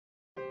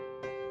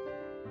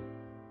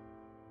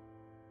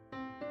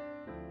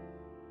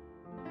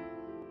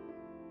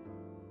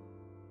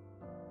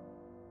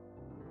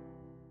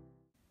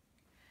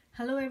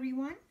Hello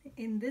everyone,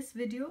 in this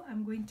video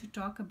I'm going to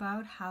talk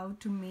about how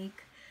to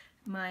make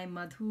my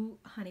Madhu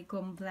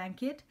Honeycomb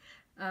Blanket.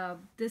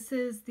 This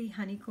is the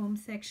honeycomb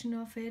section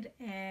of it,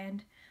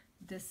 and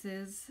this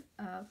is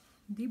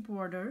the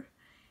border,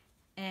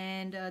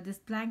 and this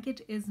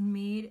blanket is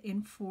made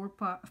in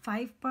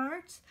five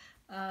parts.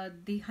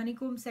 The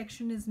honeycomb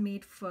section is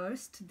made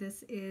first.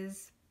 This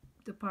is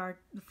the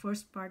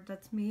first part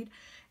that's made,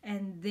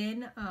 and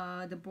then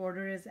the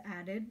border is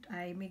added.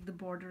 I make the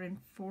border in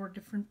four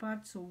different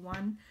parts. So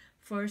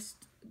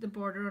first the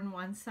border on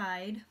one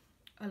side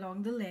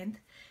along the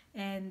length,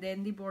 and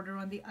then the border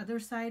on the other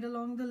side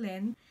along the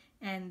length,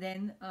 and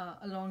then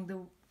along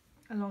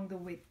the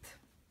width.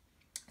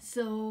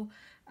 So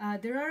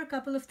there are a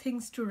couple of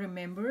things to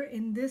remember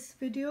in this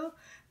video.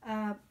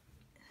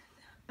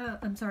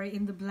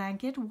 In the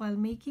blanket. While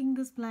making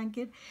this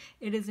blanket,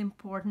 it is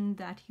important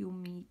that you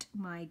meet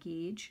my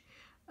gauge,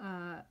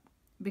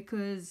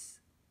 because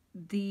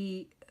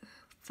the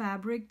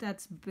fabric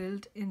that's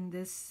built in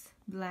this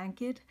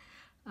blanket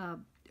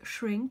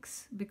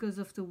shrinks because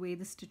of the way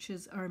the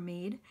stitches are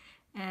made.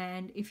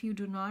 And if you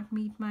do not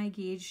meet my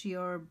gauge,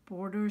 your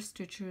border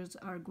stitches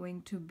are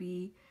going to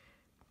be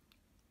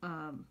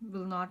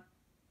will not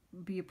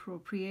be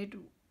appropriate.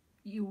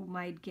 You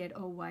might get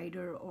a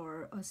wider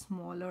or a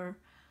smaller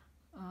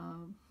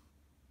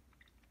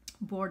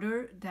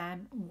border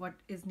than what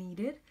is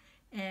needed,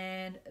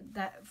 and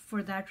that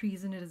for that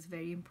reason it is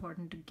very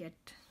important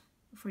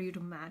for you to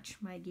match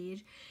my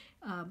gauge.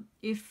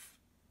 If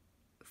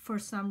for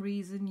some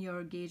reason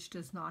your gauge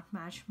does not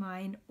match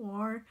mine,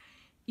 or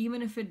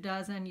even if it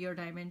does and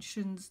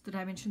the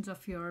dimensions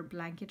of your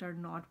blanket are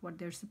not what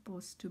they're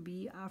supposed to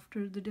be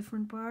after the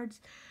different parts,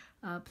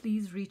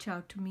 please reach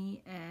out to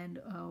me, and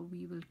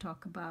we will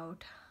talk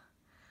about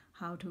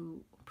how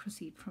to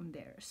proceed from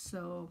there.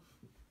 So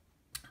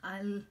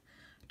I'll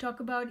talk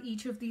about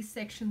each of these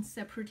sections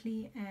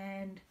separately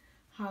and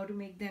how to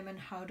make them and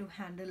how to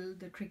handle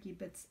the tricky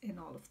bits in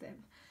all of them.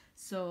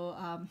 So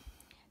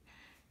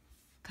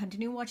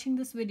continue watching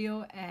this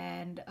video,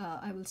 and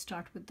I will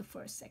start with the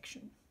first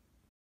section.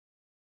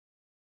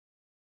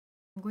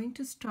 I'm going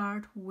to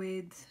start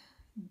with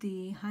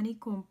the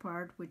honeycomb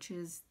part, which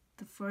is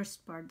the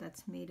first part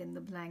that's made in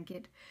the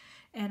blanket,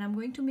 and I'm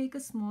going to make a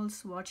small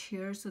swatch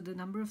here, so the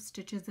number of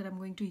stitches that I'm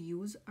going to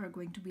use are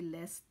going to be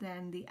less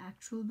than the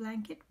actual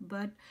blanket,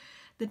 but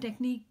the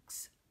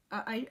techniques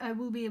I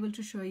will be able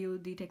to show you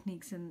the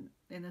techniques in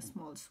a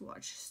small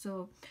swatch.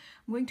 So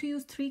I'm going to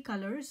use three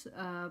colors.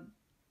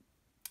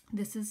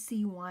 This is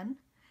C1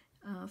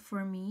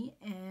 for me,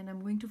 and I'm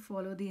going to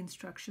follow the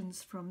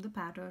instructions from the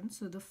pattern.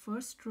 So the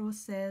first row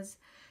says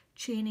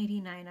chain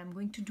 89. I'm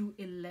going to do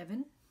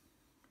 11.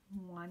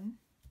 1,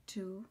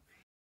 2,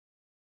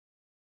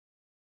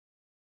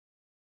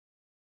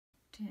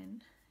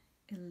 10,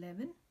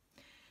 11,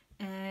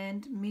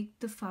 and make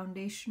the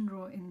foundation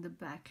row in the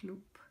back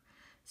loop.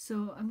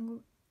 So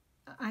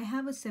I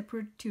have a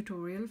separate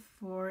tutorial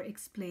for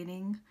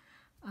explaining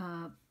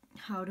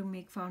how to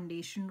make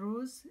foundation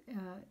rows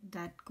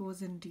that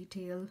goes into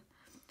detail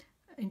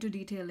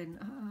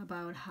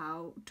about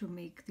how to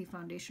make the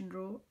foundation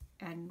row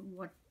and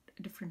what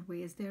different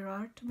ways there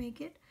are to make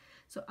it.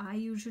 So I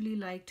usually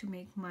like to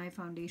make my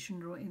foundation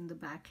row in the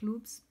back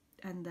loops,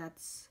 and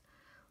that's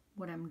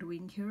what I'm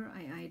doing here.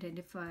 I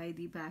identify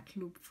the back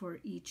loop for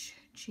each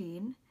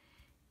chain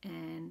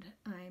and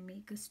I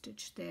make a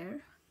stitch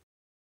there.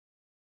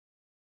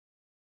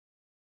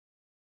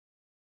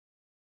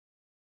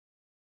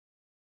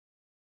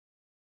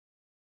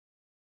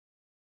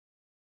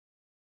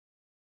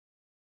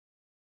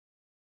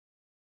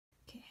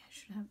 Okay, I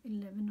should have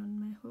 11 on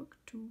my hook.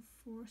 2,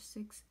 4,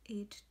 6,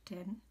 8,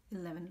 10,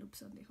 11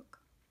 loops on the hook.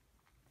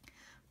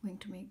 I'm going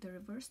to make the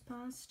reverse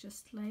pass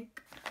just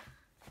like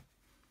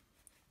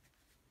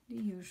the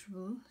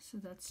usual. So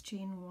that's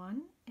chain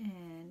 1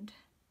 and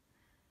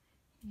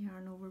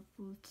yarn over,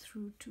 pull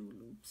through 2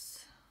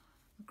 loops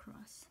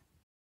across.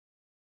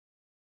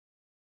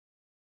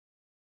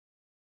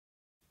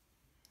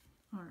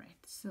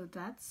 Alright, so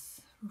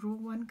that's row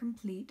 1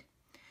 complete.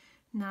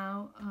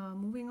 Now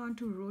moving on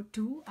to row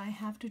 2, I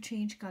have to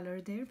change color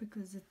there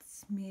because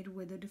it's made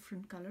with a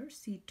different color,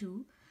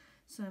 C2.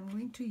 So I'm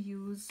going to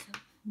use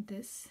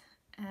this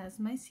as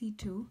my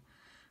C2.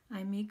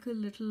 I make a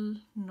little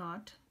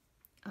knot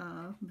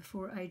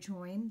before I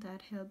join.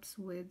 That helps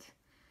with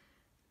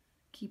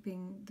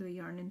keeping the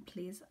yarn in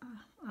place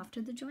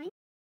after the join.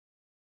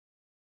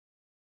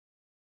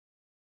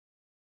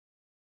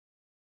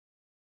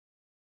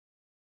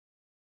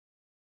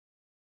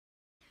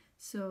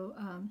 So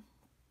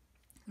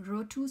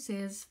row 2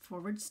 says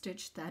forward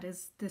stitch. That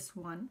is this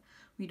one.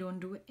 We don't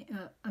do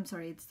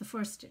it's the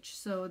first stitch.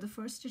 So the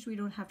first stitch we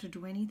don't have to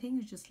do anything,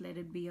 you just let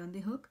it be on the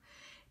hook.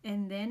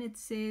 And then it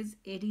says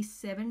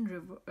 87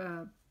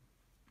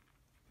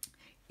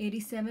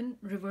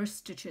 reverse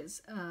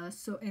stitches.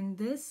 So in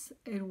this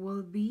it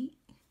will be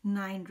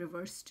 9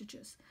 reverse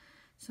stitches.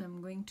 So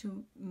I'm going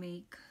to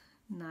make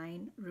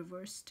 9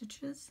 reverse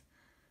stitches.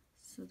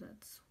 So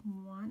that's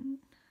 1,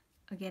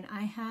 again,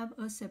 I have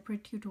a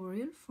separate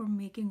tutorial for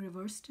making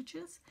reverse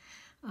stitches.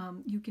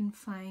 You can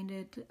find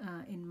it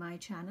in my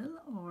channel,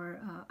 or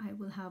I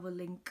will have a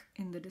link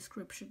in the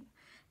description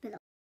below.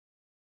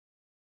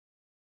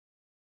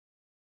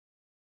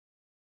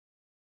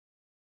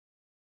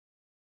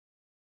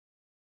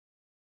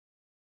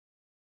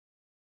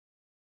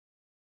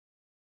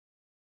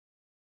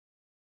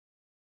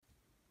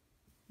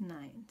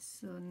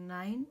 So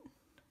 9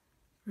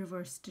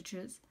 reverse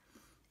stitches,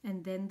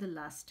 and then the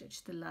last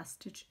stitch. The last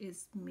stitch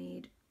is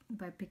made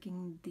by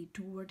picking the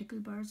 2 vertical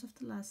bars of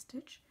the last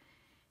stitch,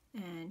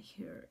 and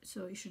here,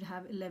 so you should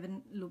have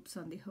 11 loops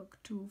on the hook.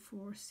 2,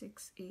 4,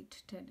 6,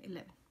 8, 10,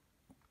 11.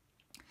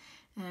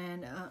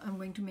 And I'm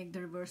going to make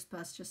the reverse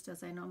pass just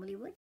as I normally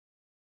would.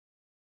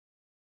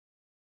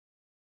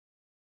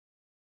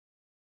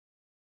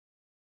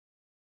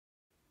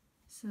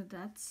 So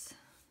that's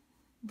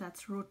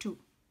row 2.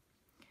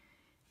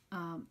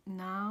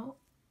 Now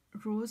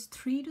rows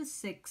 3 to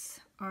 6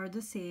 are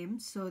the same,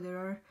 so there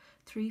are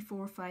 3,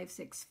 4, 5,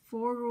 6,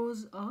 4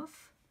 rows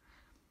of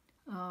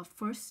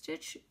first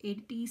stitch,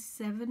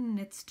 87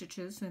 knit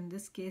stitches, so in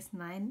this case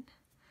 9,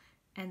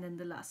 and then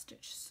the last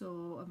stitch.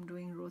 So I'm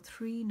doing row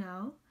 3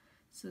 now,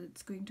 so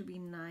it's going to be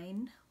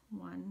 9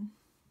 1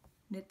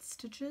 knit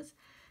stitches.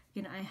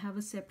 Again, I have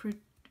a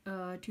separate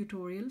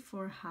tutorial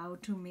for how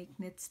to make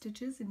knit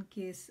stitches in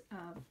case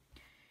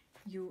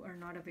you are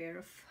not aware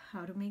of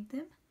how to make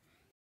them.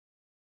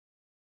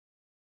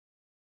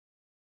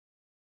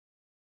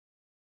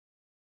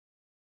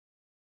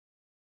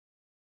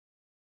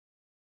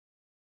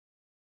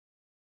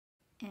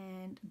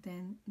 And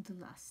then the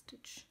last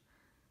stitch.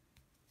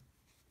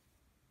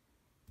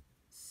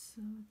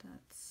 So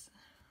that's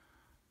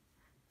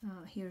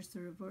here's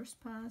the reverse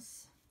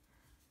pass.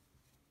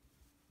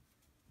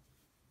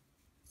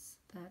 So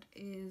that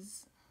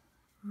is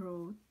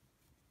row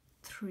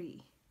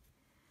 3.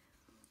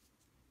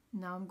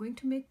 Now I'm going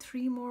to make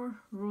 3 more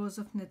rows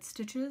of knit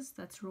stitches.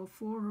 That's row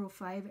 4, row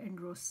 5,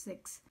 and row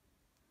 6.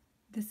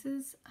 This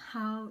is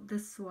how the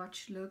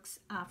swatch looks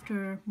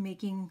after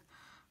making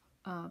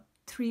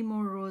 3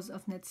 more rows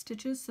of knit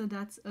stitches. So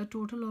that's a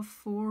total of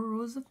 4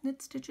 rows of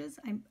knit stitches.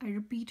 I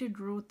repeated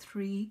row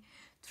 3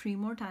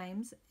 more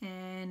times,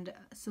 and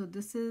so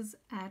this is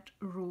at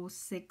row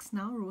 6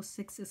 now. Row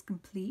 6 is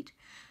complete.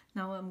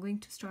 Now I'm going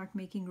to start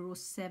making row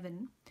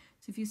 7.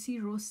 So if you see,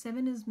 row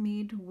 7 is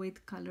made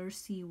with color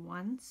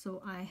C1,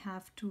 so I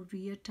have to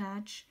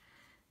reattach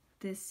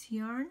this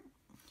yarn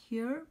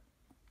here.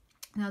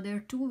 Now there are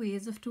 2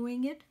 ways of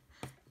doing it.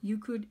 You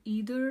could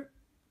either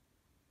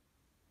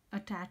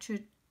attach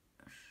it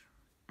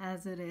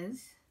as it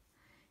is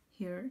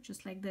here,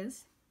 just like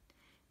this,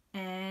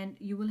 and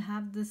you will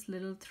have this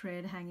little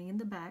thread hanging in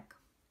the back,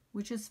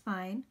 which is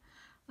fine.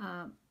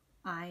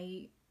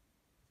 I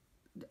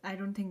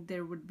don't think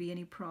there would be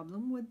any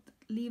problem with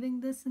leaving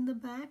this in the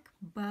back,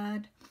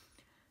 but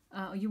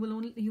you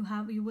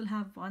will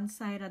have one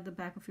side at the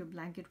back of your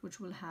blanket which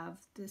will have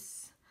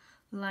this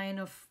line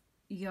of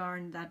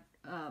yarn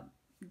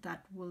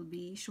that will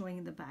be showing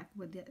in the back,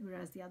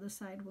 whereas the other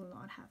side will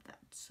not have that.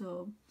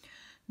 So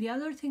the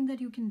other thing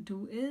that you can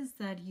do is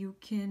that you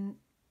can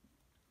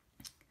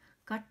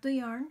cut the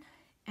yarn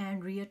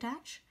and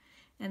reattach,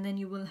 and then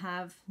you will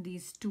have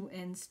these 2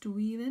 ends to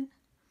weave in.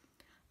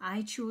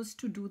 I chose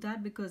to do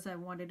that because I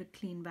wanted a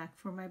clean back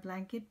for my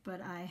blanket,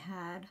 but I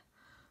had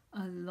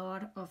a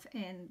lot of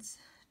ends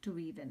to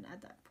weave in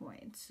at that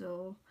point.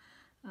 So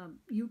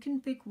you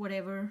can pick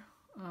whatever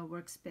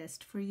works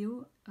best for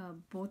you.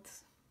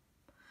 Both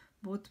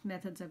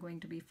methods are going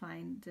to be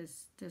fine.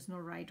 There's no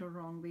right or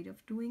wrong way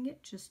of doing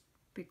it. Just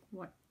pick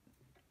what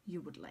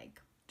you would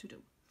like to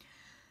do.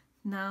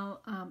 Now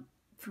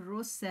for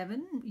row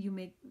 7,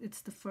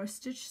 it's the first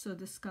stitch, so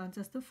this counts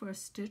as the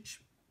first stitch,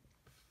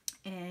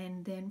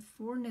 and then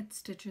 4 knit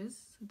stitches.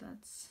 So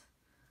that's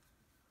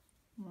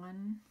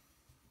 1,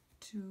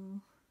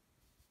 2,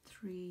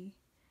 3,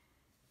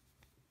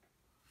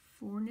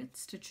 4 knit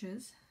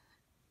stitches.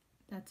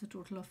 That's a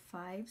total of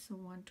 5. So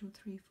 1, 2,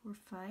 3, 4,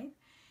 5,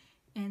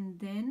 and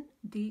then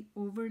the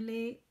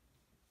overlay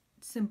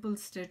simple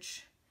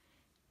stitch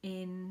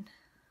in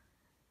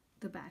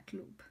the back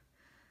loop.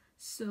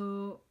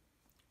 So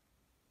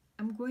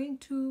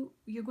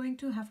you're going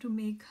to have to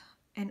make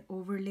an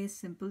overlay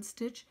simple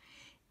stitch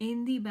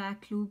in the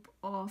back loop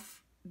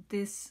of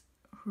this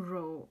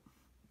row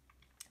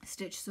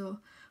stitch. So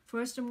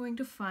first I'm going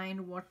to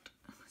find what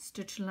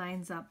stitch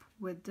lines up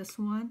with this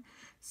one.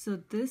 So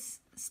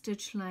this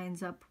stitch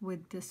lines up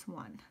with this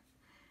one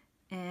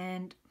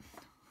and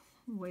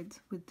with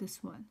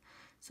this one.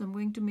 So I'm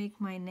going to make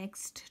my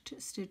next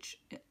stitch,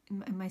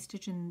 my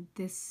stitch in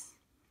this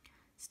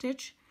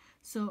stitch.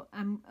 So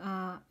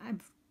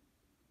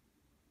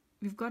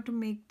we've got to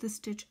make the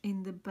stitch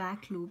in the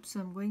back loop. So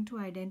I'm going to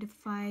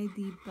identify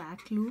the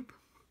back loop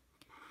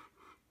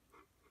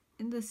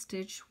in the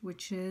stitch,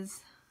 which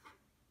is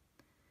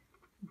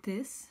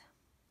this,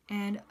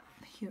 and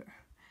here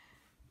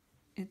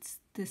it's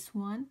this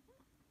one,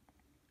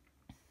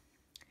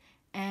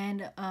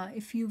 And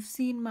if you've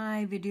seen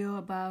my video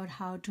about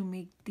how to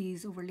make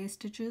these overlay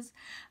stitches,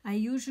 I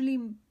usually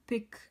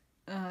pick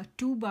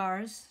 2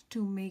 bars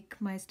to make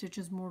my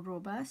stitches more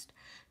robust.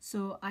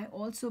 So I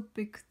also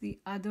pick the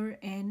other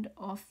end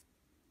of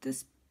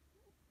this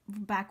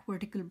back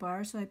vertical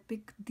bar. So I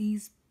pick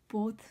these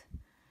both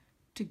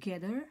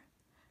together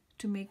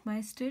to make my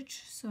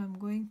stitch. So I'm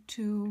going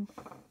to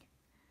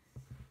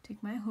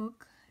take my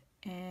hook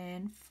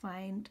and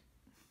find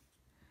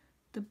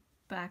the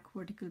back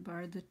vertical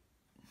bar.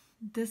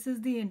 This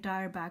is the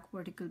entire back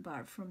vertical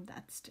bar from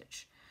that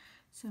stitch.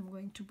 So I'm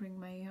going to bring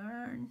my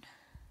yarn,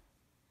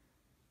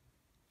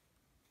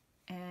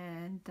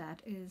 and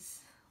that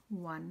is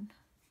 1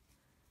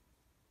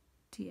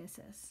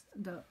 TSS,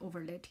 the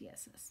overlay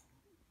TSS.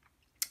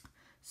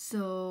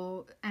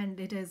 So, and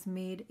it is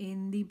made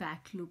in the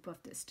back loop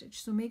of this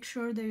stitch. So make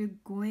sure that you're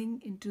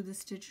going into the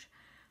stitch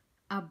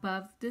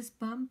above this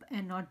bump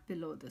and not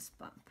below this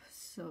bump.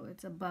 So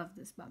it's above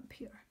this bump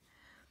here.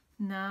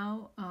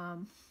 Now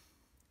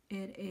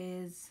it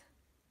is,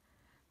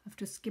 I have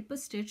to skip a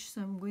stitch,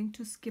 so I'm going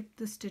to skip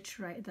the stitch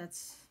right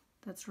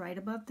that's right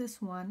above this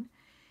one,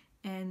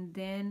 and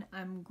then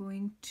I'm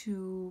going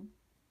to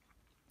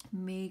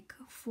make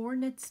 4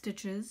 knit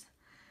stitches.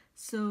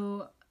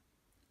 So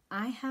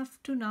I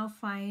have to now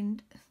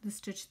find the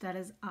stitch that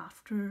is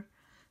after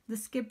the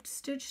skipped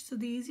stitch. So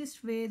the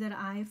easiest way that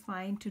I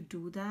find to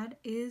do that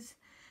is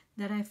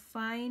that I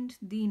find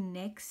the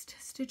next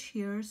stitch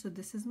here. So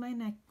this is my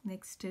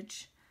next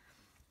stitch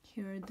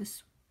here,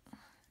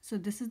 so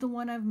this is the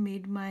one I've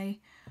made my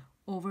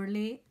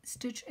overlay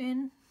stitch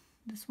in,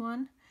 this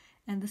one,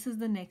 and this is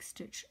the next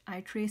stitch.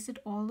 I trace it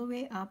all the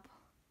way up,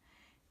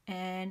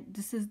 and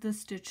this is the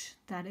stitch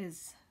that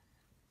is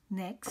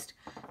next.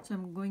 So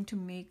I'm going to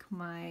make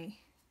my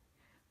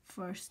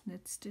first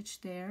knit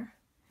stitch there,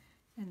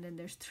 and then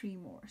there's 3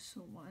 more.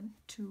 So 1,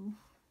 2,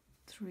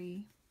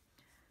 3,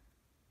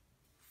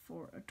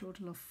 4, a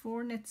total of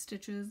 4 knit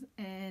stitches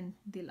and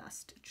the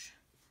last stitch.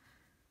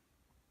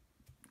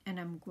 And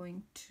I'm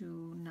going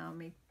to now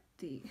make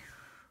the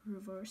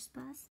reverse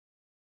pass.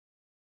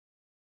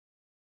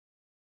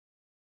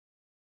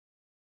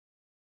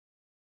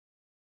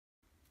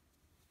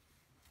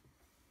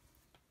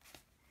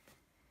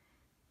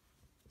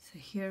 So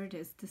here it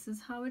is. This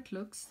is how it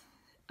looks.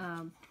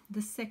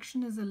 This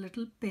section is a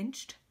little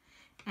pinched,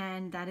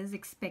 and that is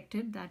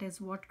expected. That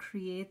is what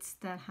creates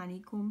that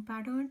honeycomb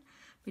pattern.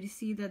 But you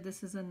see that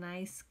this is a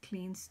nice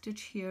clean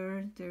stitch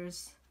here.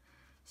 There's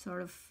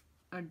sort of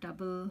a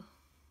double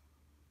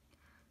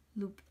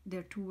loop.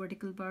 There are 2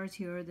 vertical bars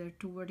here, there are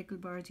 2 vertical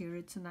bars here.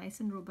 It's a nice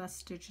and robust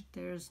stitch.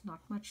 There's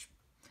not much,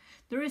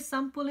 there is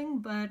some pulling,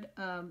 but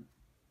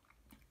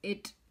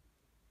it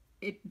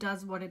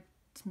does what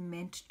it's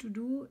meant to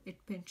do.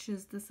 It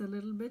pinches this a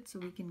little bit so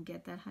we can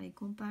get that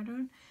honeycomb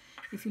pattern.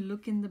 If you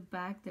look in the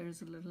back,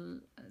 there's a little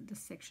this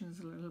section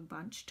is a little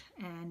bunched,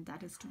 and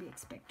that is to be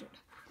expected.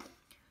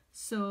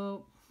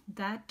 So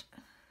that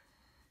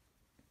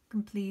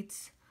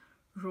completes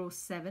row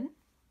 7,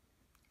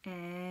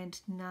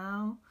 and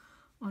now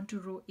onto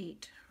row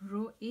 8.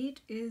 Row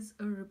 8 is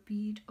a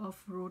repeat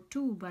of row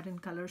 2 but in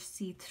color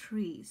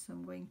C3. So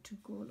I'm going to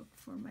go look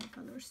for my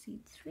color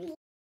C3.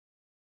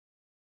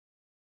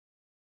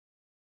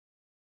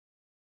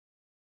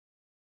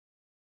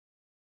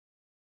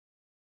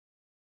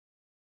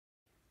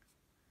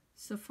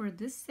 So for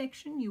this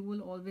section, you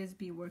will always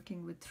be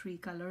working with 3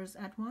 colors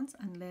at once,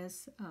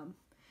 unless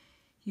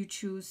you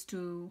choose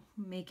to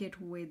make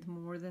it with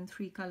more than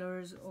 3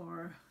 colors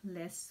or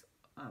less.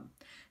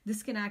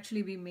 This can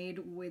actually be made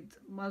with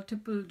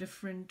multiple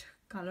different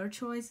color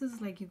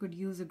choices. Like you could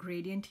use a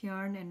gradient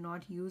yarn and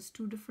not use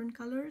 2 different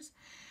colors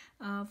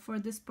for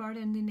this part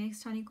and the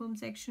next honeycomb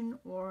section,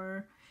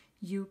 or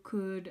you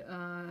could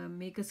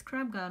make a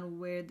scrap gown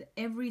with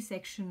every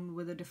section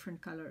with a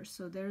different color.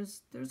 So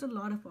there's a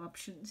lot of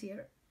options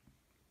here.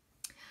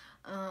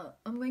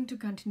 I'm going to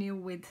continue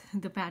with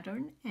the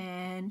pattern,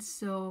 and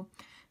so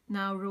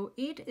now row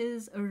 8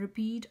 is a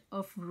repeat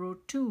of row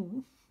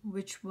 2,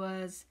 which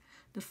was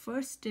the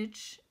first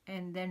stitch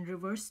and then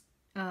reverse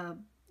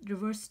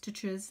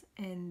stitches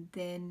and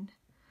then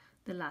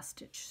the last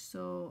stitch.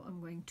 So I'm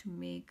going to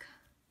make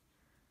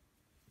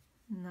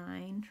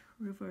 9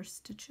 reverse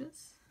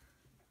stitches.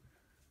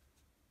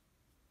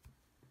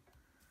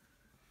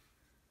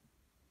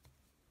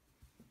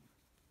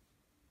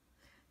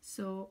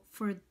 So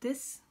for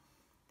this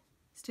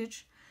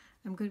stitch,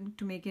 I'm going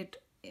to make it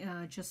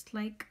just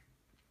like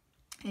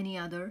any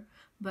other,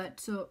 but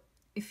so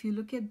if you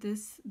look at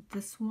this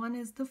one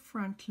is the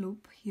front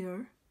loop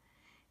here,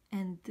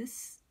 and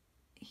this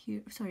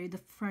here, sorry, the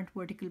front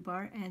vertical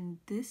bar, and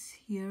this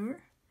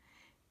here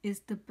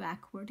is the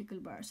back vertical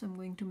bar. So I'm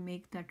going to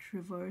make that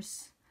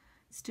reverse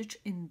stitch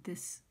in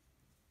this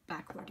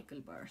back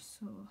vertical bar.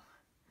 So I'm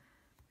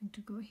going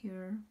to go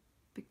here,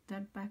 pick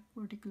that back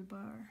vertical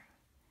bar,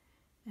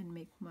 and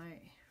make my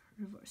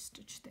reverse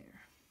stitch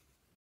there.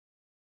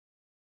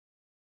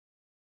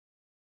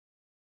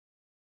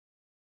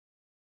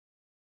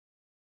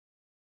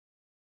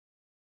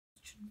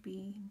 Should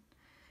be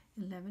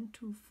 11,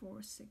 2,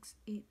 4, 6,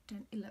 8,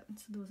 10, 11.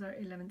 So those are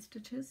 11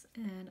 stitches,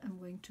 and I'm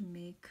going to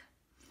make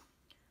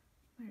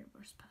my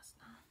reverse pass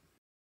now.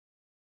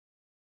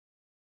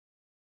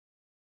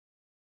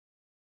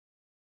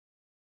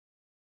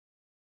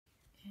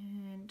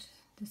 And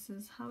this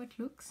is how it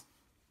looks.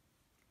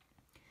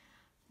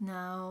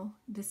 Now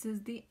this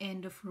is the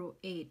end of row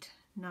 8.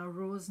 Now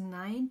rows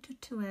 9 to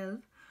 12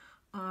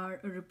 are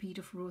a repeat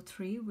of row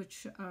 3,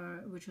 which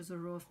is a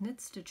row of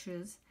knit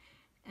stitches,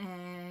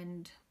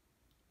 and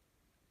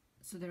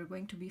so there are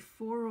going to be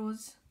 4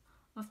 rows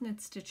of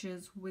knit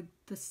stitches with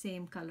the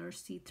same color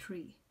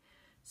C3.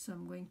 So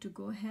I'm going to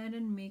go ahead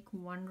and make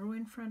 1 row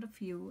in front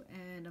of you,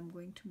 and I'm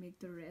going to make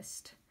the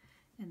rest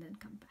and then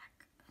come back.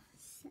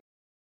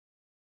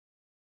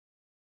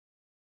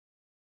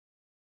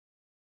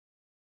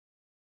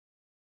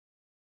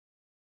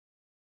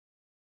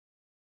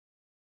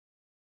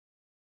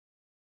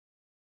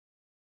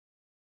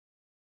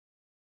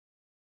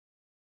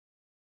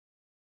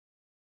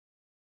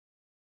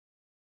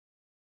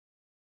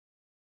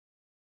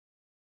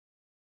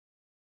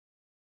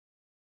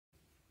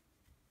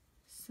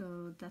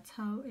 So that's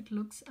how it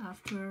looks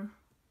after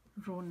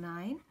row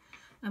 9.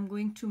 I'm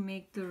going to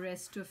make the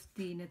rest of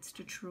the knit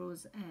stitch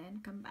rows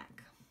and come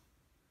back.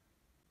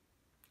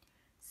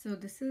 So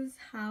this is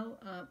how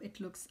it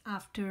looks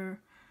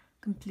after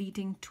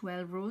completing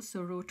 12 rows.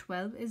 So row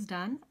 12 is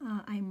done.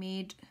 I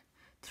made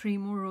 3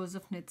 more rows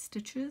of knit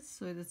stitches,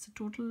 so that's a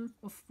total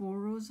of 4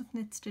 rows of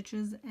knit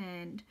stitches,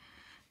 and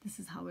this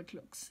is how it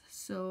looks.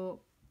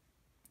 So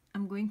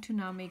I'm going to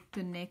now make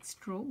the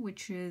next row,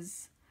 which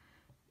is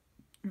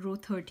row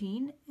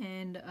 13,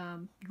 and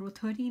row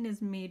 13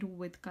 is made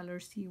with color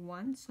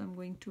C1, so I'm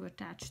going to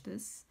attach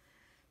this.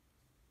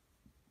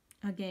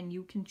 Again,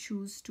 you can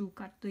choose to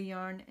cut the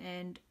yarn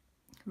and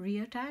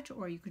reattach,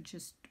 or you could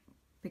just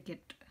pick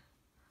it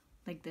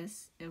like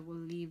this. It will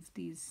leave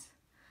these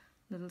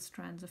little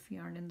strands of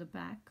yarn in the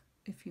back.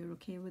 If you're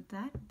okay with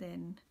that,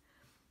 then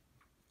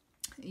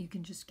you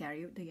can just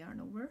carry the yarn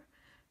over.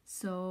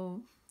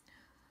 So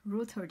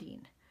row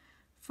 13,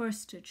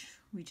 first stitch,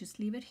 we just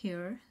leave it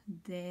here,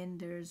 then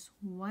there's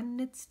 1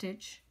 knit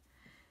stitch,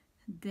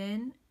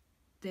 then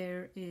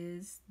there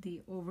is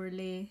the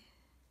overlay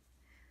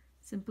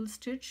simple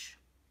stitch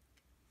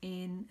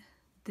in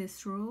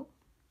this row.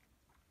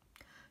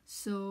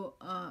 So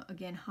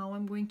again, how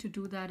I'm going to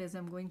do that is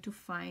I'm going to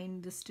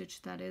find the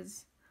stitch that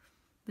is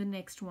the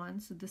next one.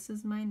 So this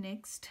is my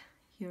next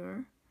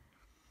here.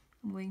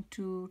 I'm going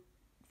to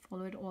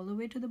follow it all the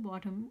way to the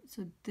bottom.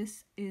 So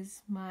this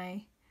is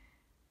my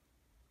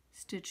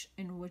stitch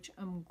in which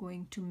I'm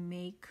going to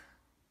make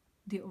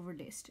the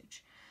overlay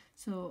stitch.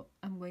 So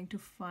I'm going to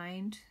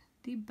find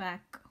the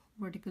back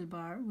vertical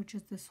bar, which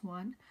is this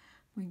one.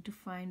 I'm going to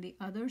find the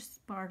other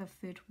part of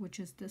it, which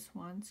is this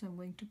one. So I'm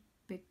going to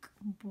pick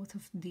both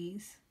of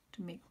these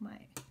to make my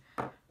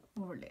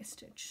overlay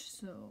stitch.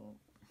 So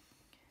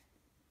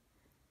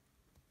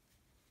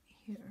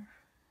here,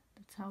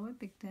 that's how I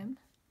pick them,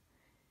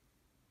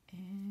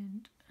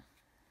 and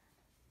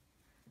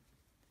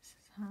this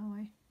is how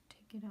I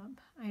take it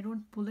up. I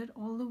don't pull it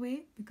all the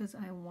way because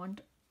I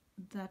want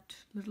that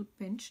little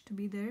pinch to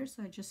be there,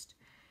 so I just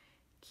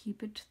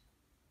keep it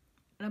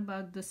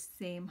about the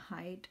same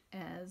height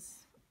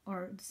as,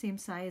 or the same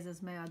size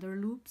as my other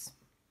loops.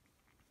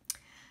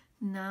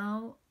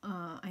 Now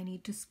I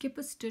need to skip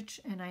a stitch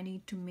and I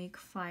need to make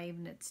 5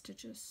 knit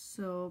stitches.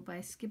 So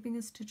by skipping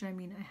a stitch, I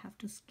mean I have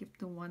to skip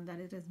the one that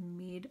it is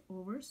made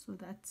over. So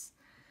that's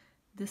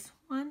this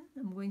one.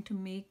 I'm going to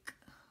make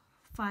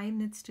 5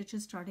 knit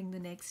stitches starting the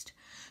next.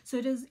 So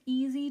it is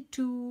easy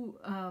to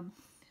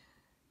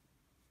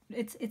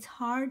it's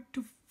hard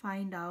to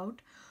find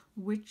out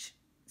which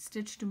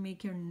stitch to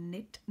make your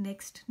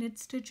next knit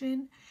stitch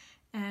in,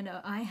 and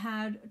I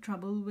had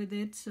trouble with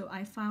it, so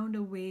I found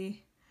a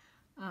way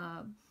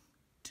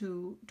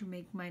to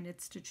make my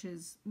knit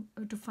stitches,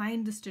 to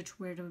find the stitch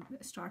where to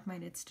start my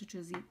knit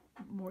stitches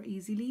more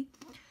easily.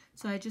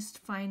 So I just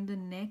find the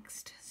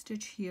next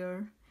stitch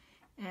here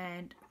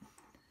and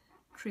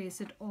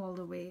trace it all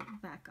the way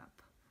back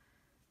up.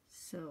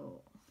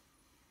 So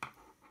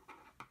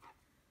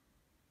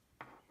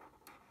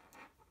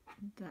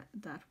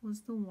that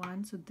was the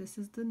one. So this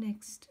is the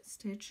next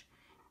stitch,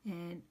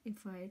 and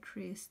if I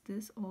trace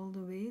this all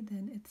the way,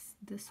 then it's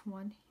this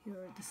one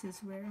here. This is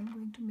where I'm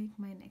going to make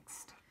my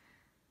next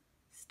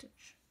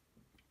stitch.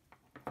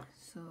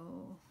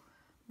 So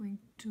I'm going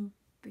to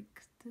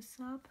pick this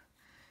up.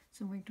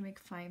 So I'm going to make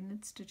 5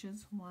 knit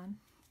stitches. 1,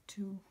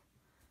 2,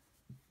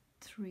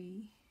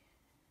 3,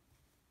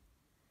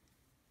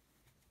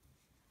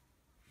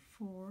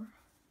 4,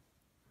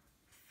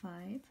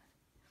 5,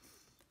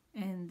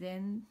 and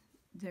then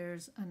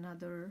there's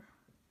another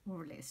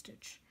overlay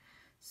stitch.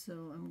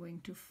 So I'm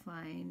going to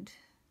find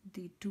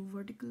the 2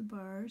 vertical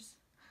bars,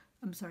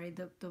 I'm sorry,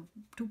 the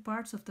 2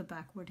 parts of the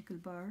back vertical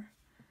bar,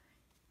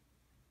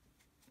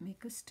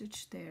 make a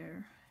stitch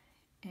there,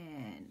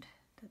 and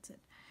that's it.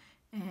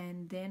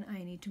 And then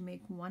I need to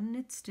make 1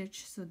 knit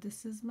stitch. So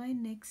this is my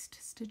next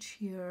stitch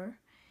here,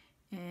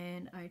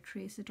 and I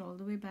trace it all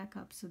the way back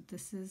up. So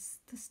this is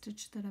the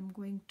stitch that I'm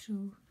going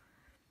to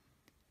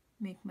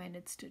make my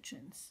knit stitch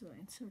in. So I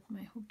insert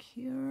my hook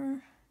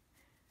here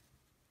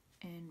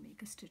and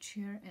make a stitch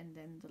here, and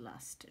then the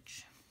last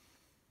stitch.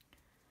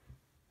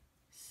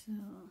 So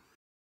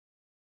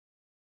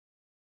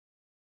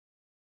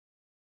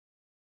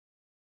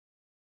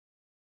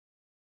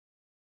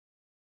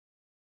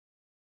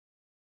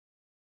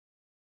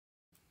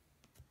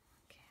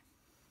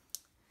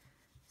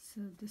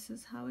so this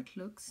is how it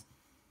looks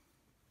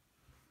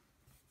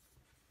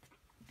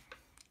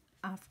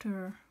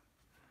after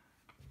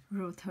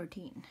row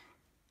 13.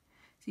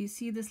 So you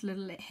see this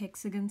little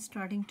hexagon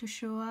starting to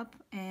show up,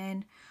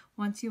 and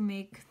once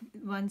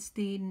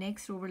the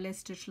next overlay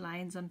stitch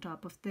lines on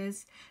top of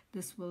this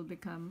will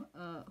become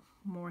a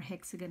more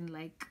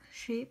hexagon-like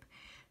shape.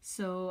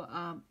 So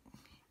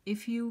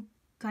if you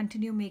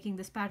continue making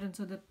this pattern,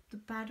 so the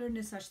pattern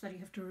is such that you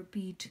have to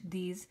repeat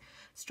these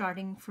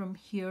starting from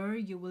here.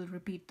 You will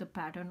repeat the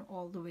pattern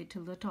all the way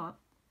till the top,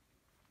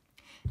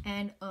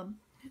 and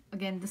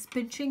again, this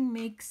pinching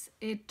makes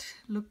it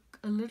look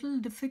a little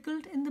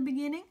difficult in the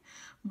beginning,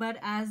 but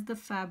as the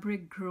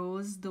fabric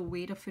grows, the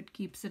weight of it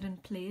keeps it in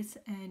place,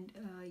 and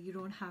you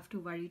don't have to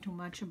worry too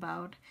much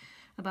about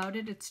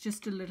it. It's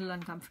just a little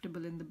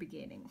uncomfortable in the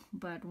beginning,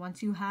 but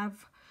once you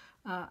have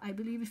I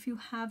believe if you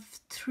have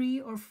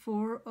 3 or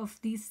 4 of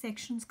these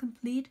sections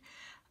complete,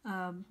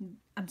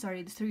 I'm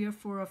sorry, 3 or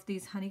 4 of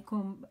these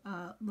honeycomb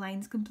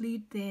lines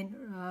complete, then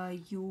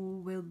you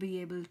will be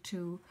able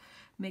to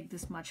make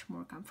this much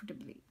more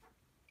comfortably.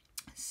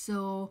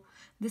 So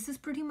this is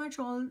pretty much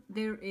all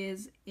there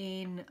is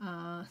in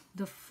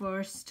the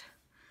first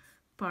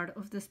part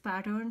of this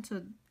pattern.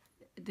 So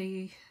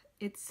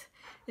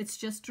it's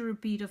just a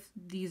repeat of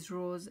these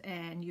rows,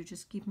 and you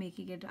just keep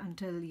making it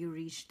until you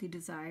reach the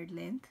desired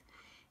length.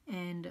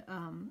 And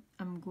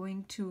I'm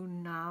going to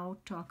now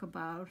talk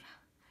about,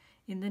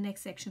 in the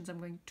next sections, I'm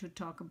going to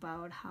talk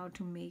about how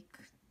to make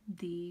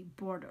the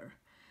border.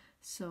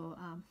 So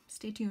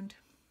stay tuned.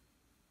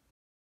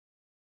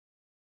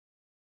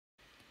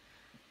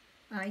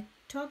 I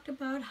talked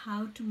about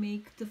how to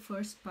make the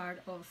first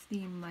part of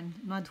the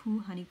Madhu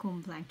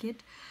Honeycomb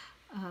Blanket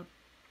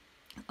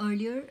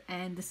earlier,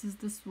 and this is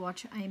the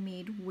swatch I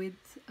made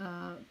with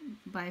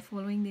by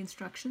following the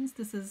instructions.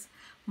 This is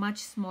much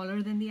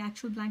smaller than the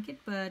actual blanket,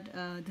 but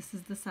this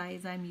is the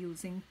size I'm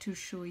using to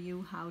show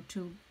you how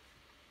to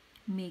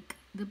make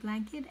the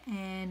blanket,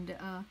 and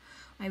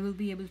I will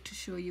be able to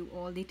show you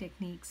all the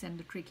techniques and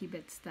the tricky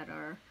bits that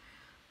are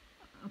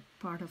a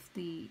part of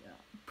the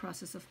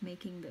process of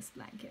making this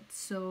blanket.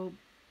 So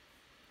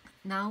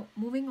now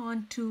moving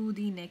on to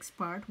the next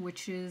part,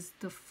 which is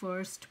the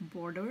first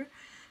border.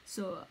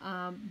 So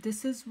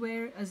this is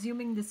where,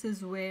 assuming this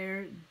is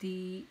where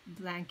the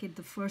blanket,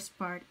 the first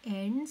part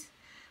ends,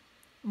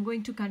 I'm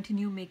going to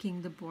continue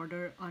making the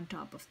border on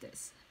top of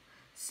this.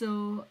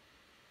 So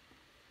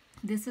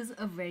this is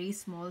a very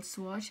small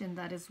swatch, and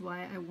that is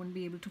why I won't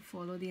be able to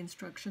follow the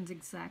instructions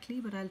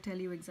exactly, but I'll tell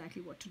you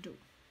exactly what to do.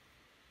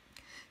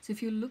 So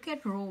if you look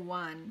at row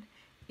 1,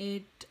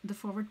 the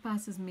forward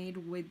pass is made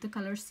with the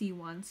color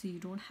C1, so you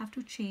don't have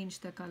to change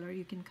the color.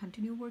 You can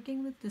continue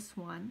working with this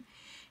one,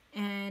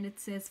 and it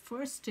says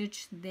first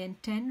stitch, then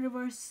 10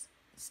 reverse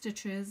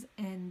stitches,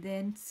 and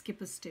then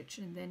skip a stitch,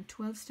 and then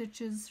 12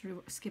 stitches,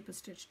 skip a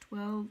stitch,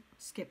 12,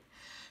 skip.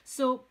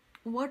 So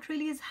what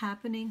really is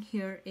happening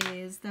here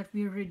is that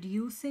we're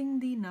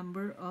reducing the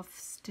number of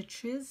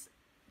stitches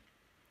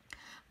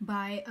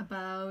by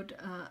about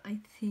I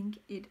think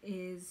it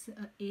is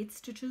 8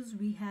 stitches.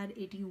 We had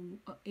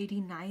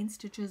 89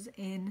 stitches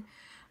in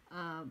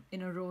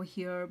a row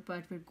here,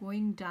 but we're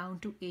going down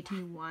to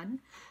 81.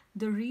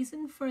 The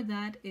reason for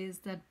that is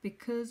that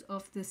because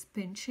of this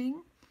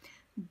pinching,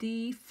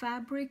 the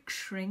fabric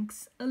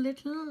shrinks a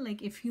little.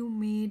 Like if you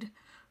made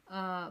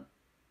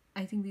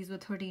I think these were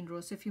 13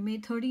 rows. So if you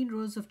made 13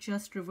 rows of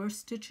just reverse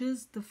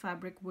stitches, the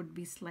fabric would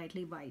be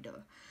slightly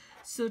wider.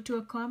 So to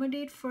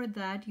accommodate for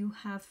that, you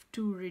have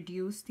to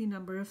reduce the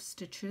number of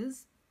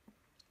stitches.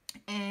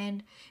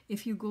 And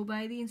if you go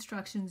by the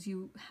instructions,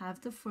 you have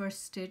the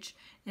first stitch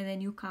and then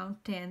you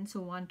count 10.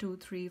 So 1, 2,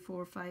 3,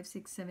 4, 5,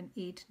 6, 7,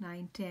 8,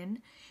 9,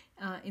 10.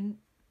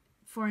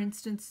 For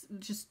instance,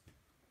 just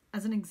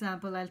as an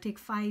example, I'll take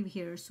 5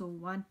 here. So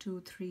 1,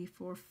 2, 3,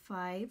 4,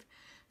 5.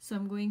 So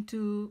I'm going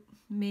to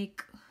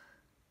make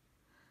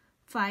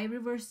 5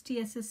 reverse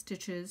TSS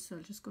stitches. So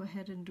I'll just go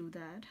ahead and do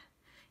that.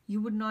 You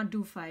would not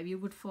do 5. You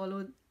would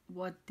follow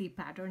what the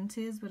pattern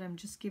says, but I'm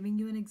just giving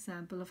you an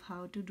example of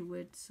how to do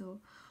it. So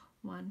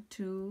 1,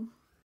 2.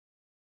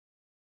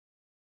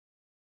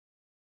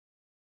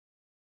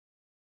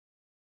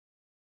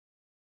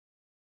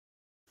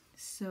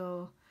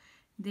 So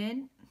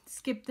then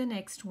skip the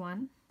next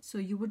one. So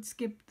you would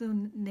skip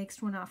the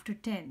next one after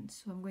 10.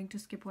 So I'm going to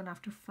skip one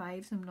after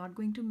 5. So I'm not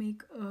going to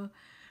make a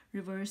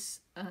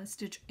reverse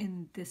stitch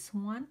in this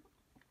one.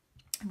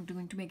 I'm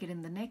going to make it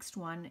in the next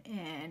one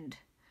and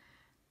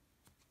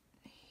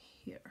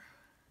here.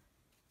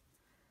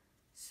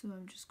 So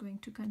I'm just going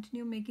to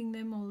continue making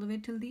them all the way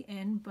till the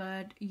end,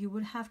 but you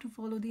would have to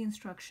follow the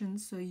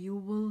instructions. So you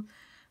will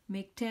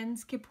make 10,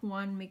 skip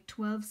 1, make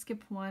 12,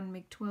 skip 1,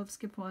 make 12,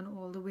 skip 1,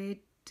 all the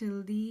way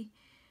till the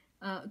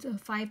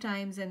 5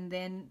 times, and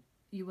then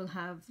you will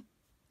have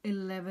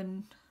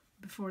 11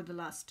 before the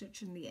last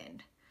stitch in the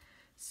end.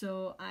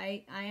 So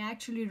I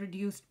actually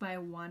reduced by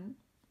 1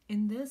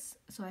 in this,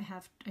 so I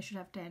should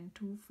have 10,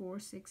 2, 4,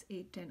 6,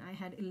 8, 10. I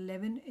had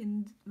 11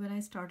 in when I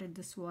started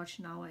the swatch.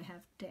 Now I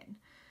have 10.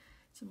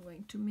 So I'm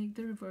going to make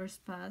the reverse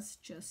pass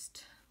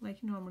just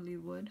like normally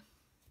would,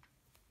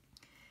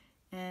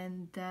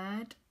 and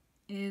that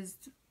is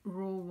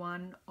row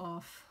 1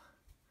 of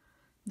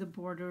the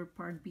border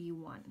part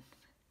B1,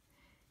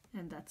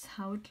 and that's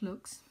how it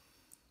looks.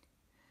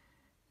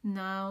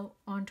 Now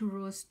on to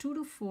rows 2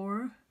 to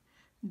 4.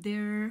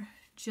 They're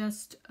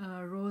just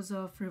rows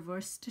of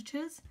reverse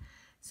stitches.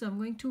 So I'm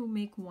going to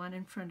make one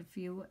in front of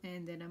you,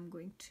 and then I'm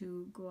going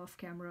to go off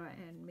camera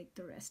and make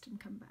the rest and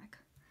come back.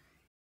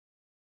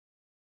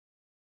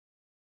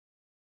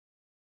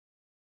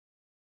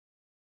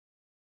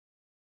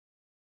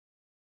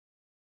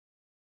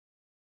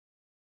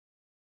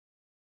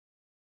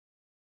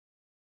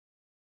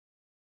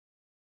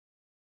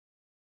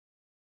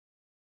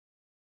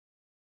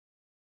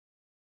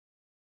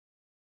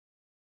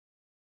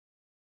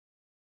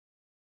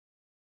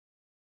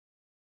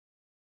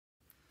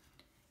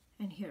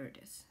 And here it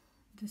is.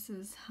 This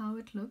is how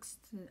it looks.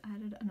 I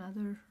added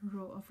another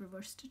row of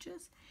reverse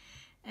stitches,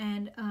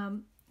 and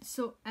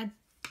so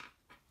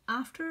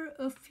after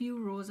a few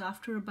rows,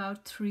 after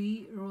about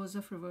 3 rows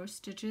of reverse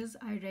stitches,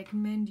 I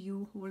recommend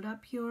you hold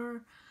up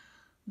your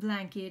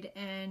blanket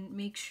and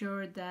make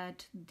sure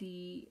that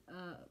the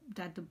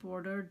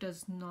border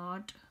does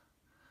not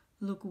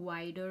look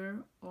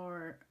wider,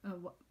 or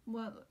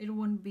well, it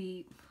won't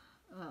be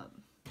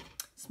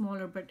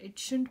smaller, but it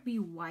shouldn't be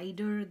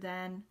wider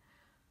than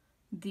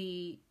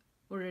the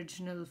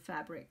original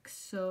fabric.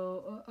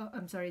 So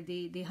I'm sorry,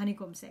 the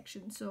honeycomb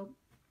section. So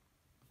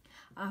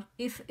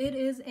if it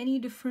is any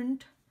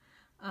different,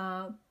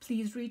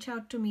 please reach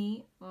out to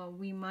me.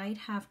 We might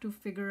have to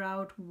figure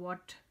out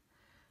what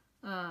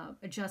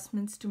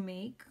adjustments to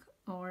make,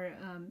 or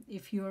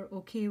if you're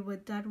okay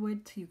with that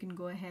width, you can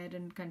go ahead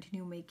and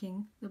continue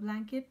making the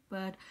blanket.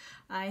 But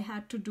I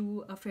had to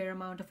do a fair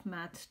amount of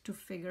math to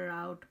figure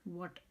out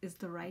what is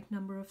the right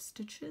number of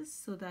stitches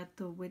so that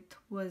the width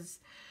was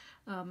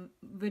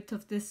width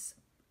of this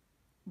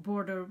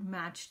border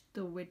matched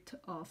the width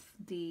of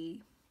the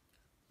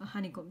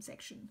honeycomb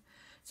section.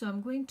 So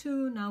I'm going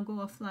to now go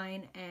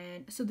offline,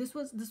 and so this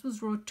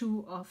was row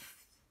 2 of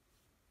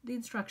the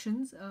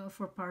instructions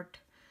for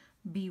part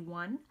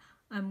B1.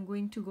 I'm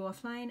going to go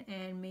offline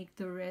and make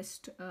the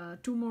rest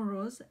 2 more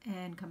rows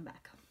and come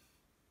back.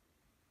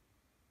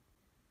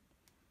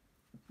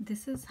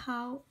 This is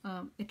how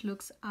it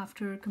looks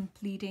after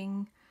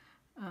completing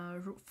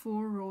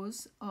 4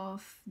 rows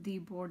of the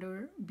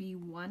border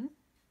B1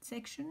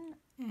 section,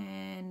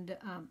 and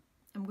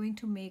I'm going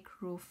to make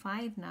row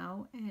 5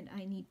 now, and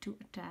I need to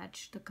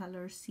attach the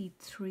color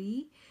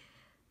C3.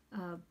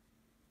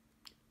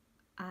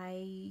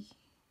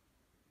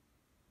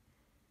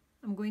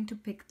 I'm going to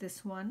pick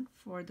this one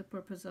for the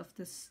purpose of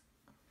this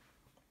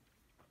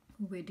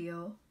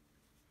video,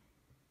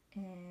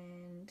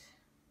 and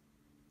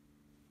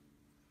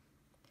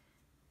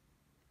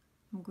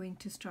I'm going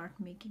to start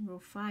making row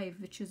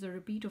 5, which is a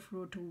repeat of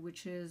row 2,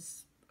 which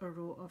is a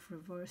row of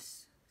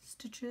reverse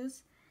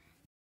stitches.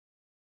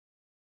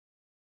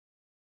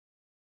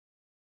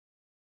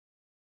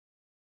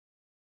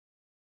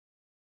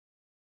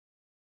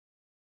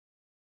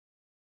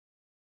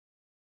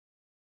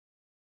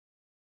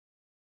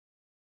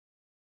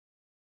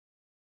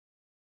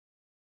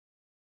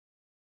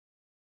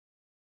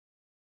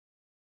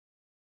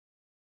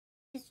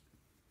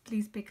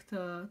 Please pick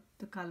the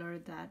color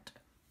that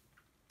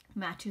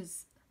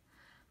matches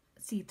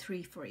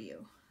C3 for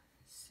you.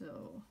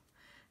 So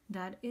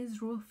that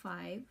is row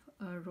 5,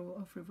 a row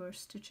of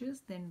reverse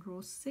stitches. Then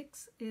row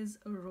 6 is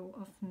a row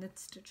of knit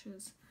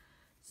stitches.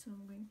 So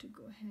I'm going to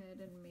go ahead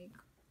and make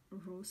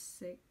row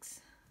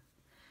 6.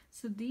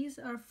 So these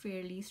are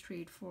fairly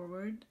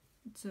straightforward.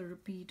 It's a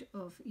repeat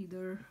of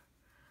either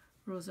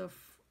rows of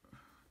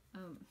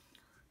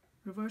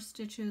reverse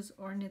stitches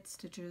or knit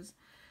stitches.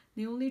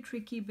 The only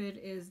tricky bit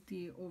is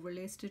the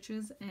overlay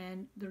stitches,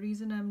 and the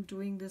reason I'm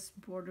doing this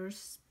border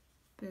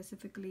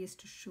specifically is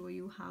to show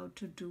you how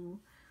to do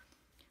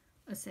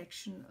a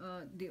section,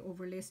 the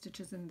overlay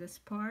stitches in this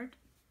part.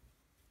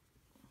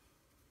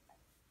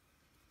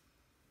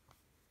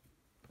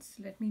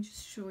 So let me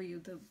just show you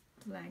the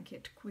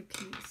blanket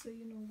quickly so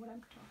you know what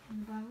I'm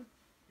talking about.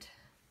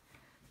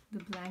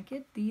 The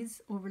blanket,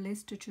 these overlay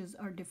stitches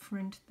are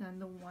different than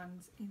the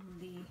ones in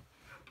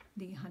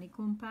the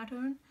honeycomb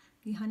pattern.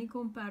 The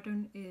honeycomb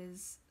pattern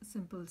is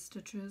simple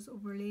stitches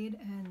overlaid,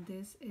 and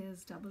this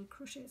is double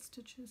crochet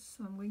stitches.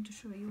 So I'm going to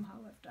show you how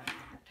I've done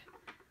that.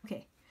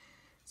 Okay,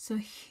 so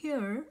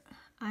here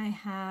I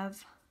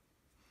have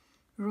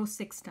row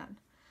 6 done.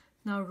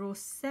 Now row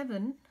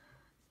 7,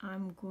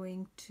 I'm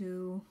going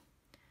to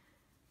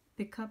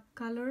pickup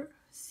color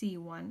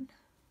C1.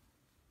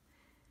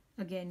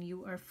 Again,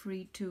 you are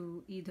free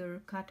to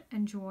either cut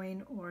and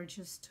join or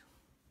just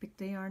pick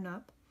the yarn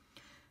up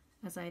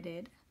as I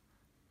did.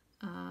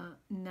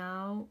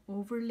 Now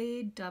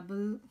overlay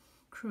double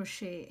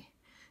crochet.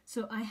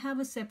 So I have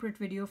a separate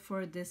video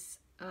for this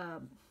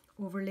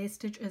overlay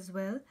stitch as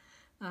well.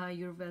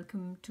 You're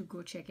welcome to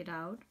go check it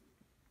out.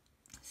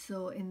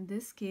 So in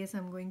this case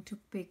I'm going to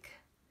pick,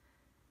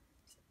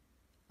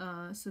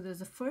 so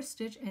there's a first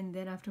stitch and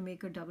then I have to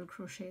make a double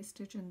crochet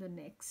stitch in the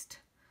next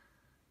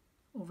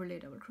overlay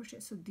double crochet.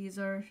 So these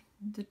are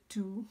the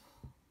two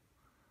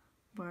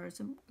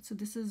bars. So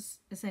this is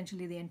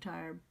essentially the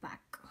entire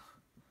back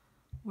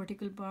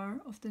vertical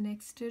bar of the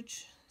next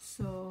stitch.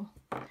 So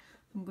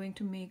I'm going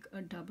to make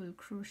a double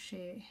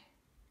crochet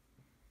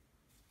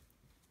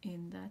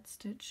in that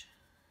stitch.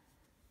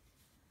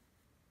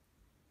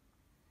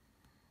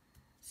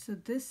 So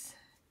this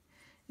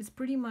is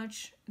pretty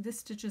much, this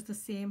stitch is the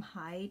same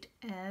height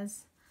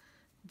as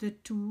the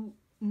two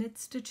knit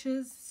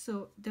stitches,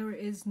 so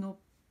there's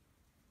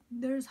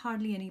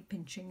hardly any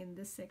pinching in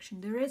this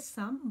section. There is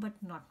some, but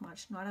not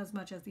much, not as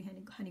much as the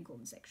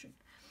honeycomb section.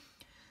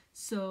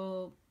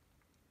 So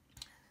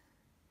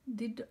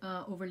did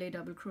overlay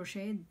double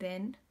crochet,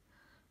 then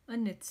a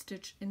knit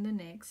stitch in the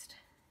next,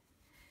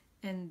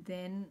 and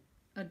then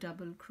a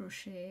double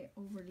crochet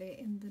overlay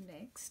in the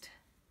next,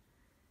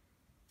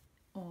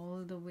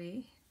 all the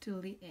way till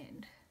the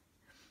end.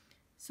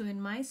 So in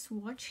my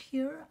swatch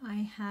here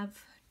I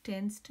have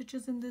 10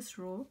 stitches in this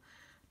row.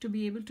 To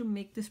be able to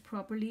make this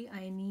properly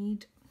I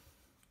need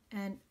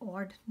an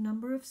odd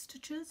number of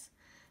stitches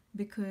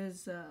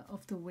because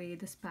of the way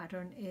this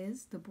pattern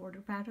is, the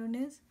border pattern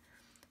is.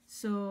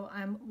 So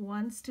I'm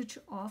one stitch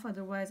off,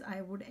 otherwise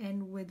I would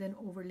end with an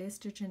overlay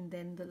stitch and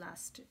then the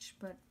last stitch,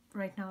 but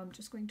right now I'm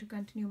just going to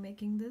continue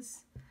making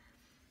this.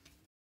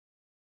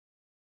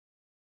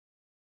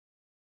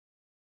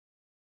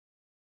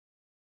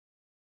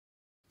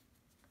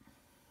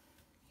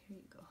 Here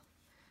you go.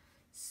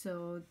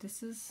 So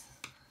this is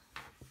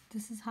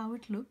how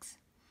it looks.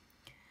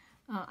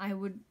 I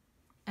would,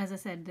 as I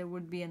said, there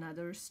would be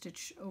another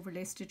stitch,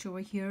 overlay stitch over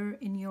here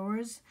in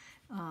yours.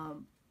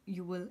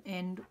 You will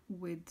end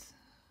with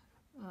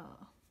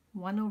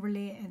one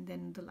overlay and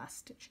then the last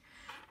stitch,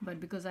 but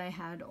because I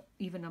had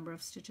even number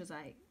of stitches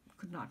I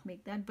could not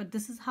make that, but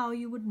this is how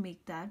you would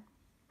make that.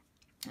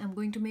 I'm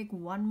going to make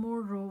one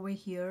more row over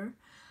here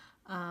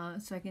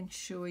so I can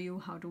show you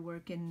how to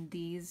work in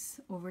these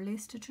overlay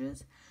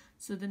stitches.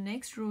 So the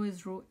next row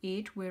is row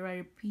 8, where I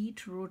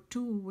repeat row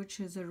 2,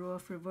 which is a row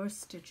of reverse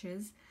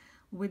stitches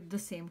with the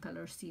same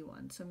color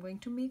C1. So I'm going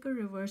to make a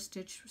reverse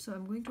stitch. So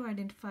I'm going to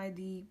identify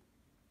the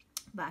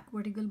back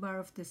vertical bar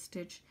of this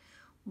stitch,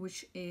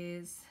 which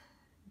is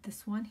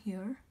this one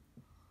here.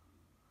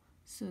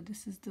 So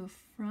this is the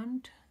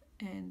front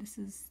and this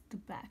is the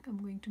back.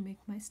 I'm going to make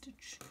my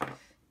stitch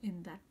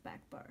in that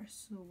back bar.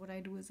 So what I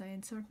do is I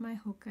insert my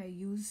hook, I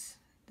use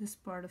this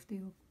part of the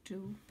hook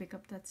to pick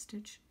up that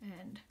stitch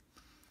and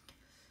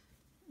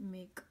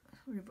make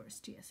reverse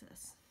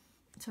TSS,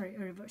 sorry, a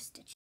reverse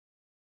stitch.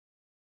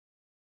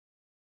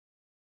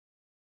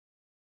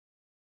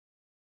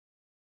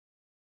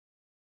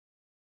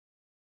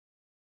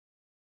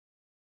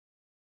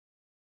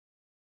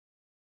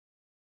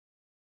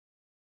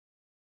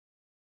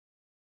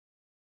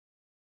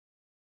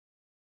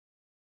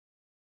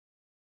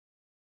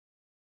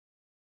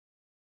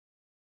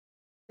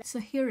 So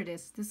here it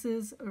is. This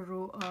is a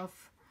row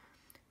of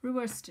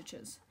reverse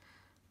stitches.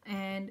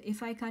 And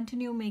if I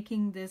continue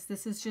making this,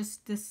 this is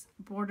just, this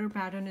border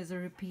pattern is a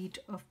repeat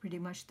of pretty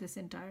much this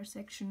entire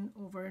section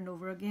over and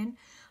over again.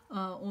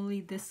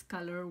 Only this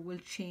color will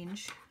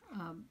change.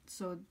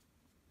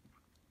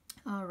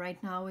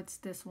 Right now it's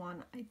this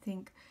one. I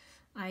think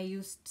I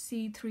used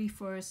C3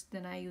 first,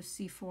 then I used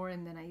C4,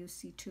 and then I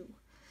used C2.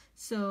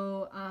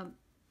 So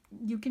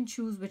you can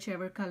choose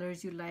whichever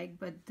colors you like,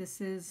 but this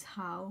is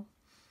how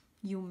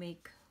you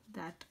make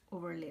that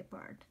overlay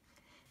part.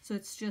 So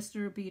it's just a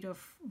repeat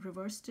of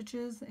reverse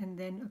stitches and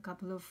then a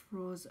couple of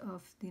rows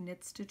of the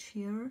knit stitch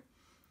here.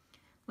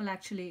 Well,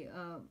 actually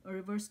a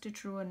reverse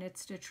stitch row, a knit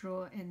stitch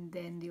row, and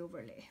then the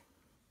overlay.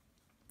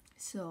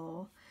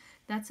 So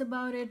that's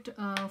about it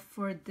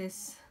for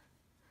this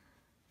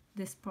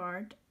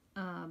part.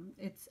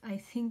 I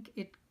think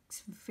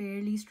it's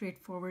fairly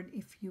straightforward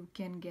if you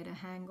can get a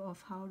hang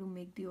of how to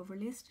make the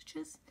overlay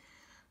stitches.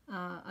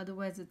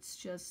 Otherwise it's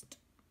just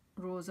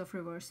rows of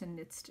reverse and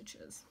knit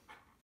stitches.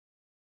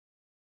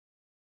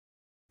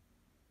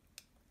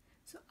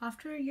 So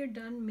after you're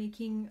done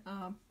making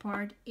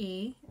part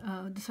A,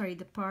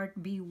 the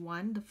part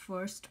B1, the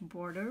first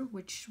border,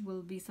 which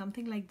will be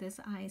something like this.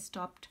 I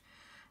stopped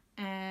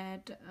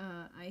at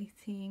I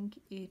think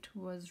it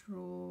was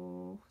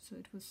row, so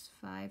it was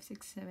 5,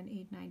 6, 7,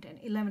 8, 9, 10,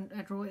 11,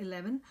 at row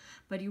 11,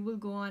 but you will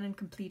go on and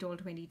complete all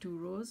 22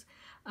 rows.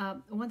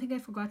 One thing I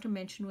forgot to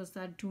mention was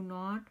that do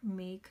not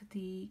make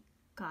the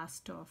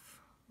cast off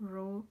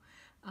row,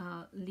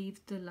 leave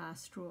the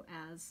last row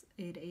as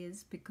it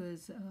is,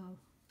 because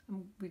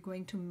we're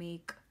going to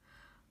make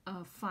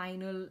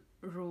final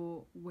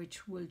row,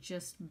 which will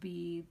just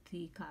be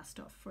the cast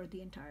off for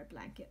the entire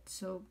blanket.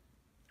 So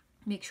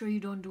make sure you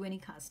don't do any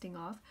casting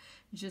off.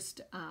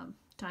 Just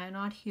tie a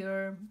knot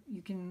here.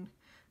 You can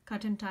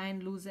cut and tie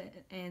and loose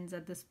ends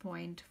at this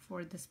point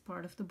for this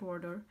part of the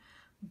border,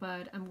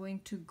 but I'm going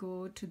to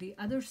go to the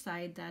other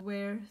side,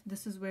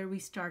 this is where we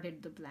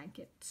started the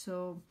blanket.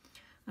 So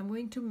I'm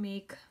going to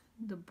make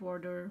the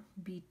border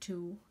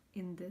B2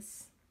 in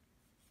this.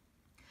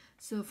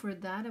 So for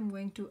that, I'm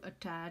going to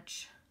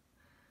attach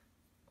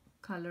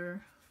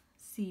color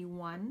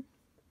C1,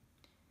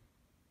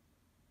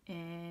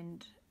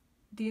 and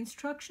the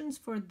instructions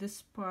for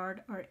this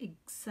part are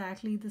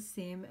exactly the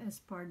same as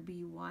part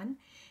B1,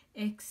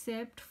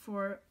 except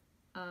for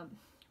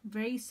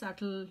very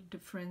subtle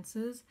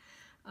differences,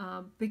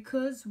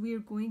 because we're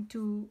going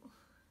to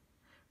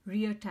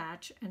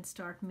reattach and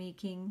start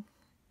making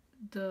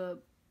the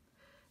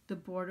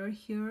border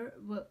here.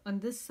 Well, on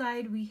this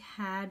side we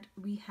had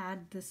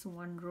this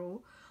one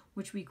row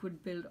which we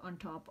could build on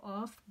top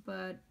of,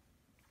 but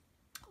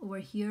over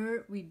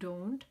here we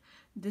don't.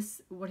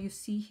 This, what you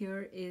see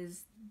here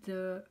is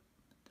the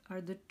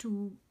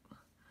two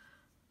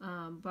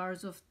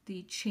bars of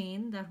the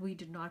chain that we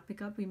did not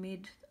pick up.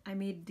 I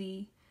made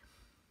the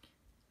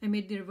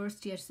reverse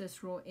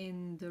TSS row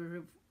in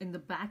the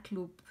back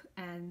loop,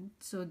 and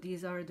so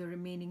these are the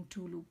remaining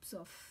two loops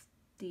of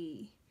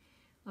the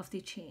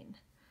chain.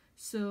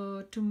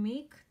 So to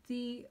make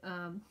the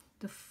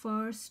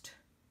first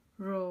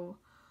row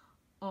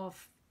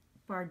of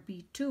part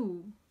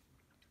B2,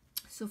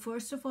 so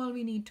first of all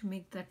we need to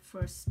make that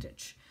first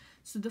stitch.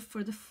 So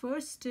for the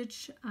first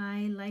stitch,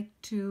 I like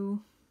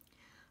to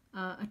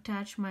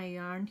attach my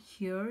yarn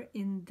here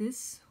in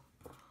this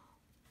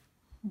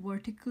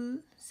vertical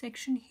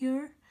section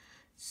here.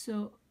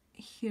 So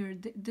here,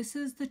 this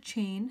is the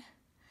chain,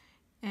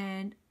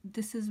 and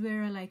this is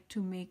where I like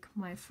to make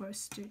my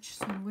first stitch.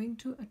 So I'm going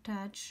to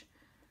attach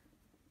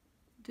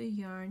the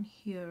yarn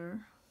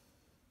here,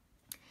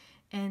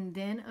 and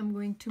then I'm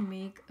going to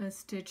make a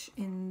stitch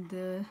in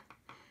the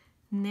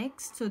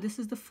next. So this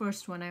is the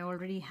first one, I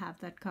already have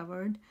that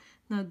covered.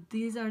 Now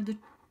these are the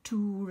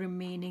two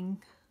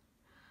remaining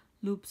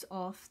loops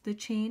of the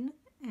chain,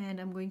 and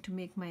I'm going to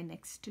make my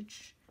next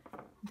stitch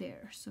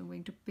there. So I'm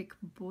going to pick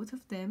both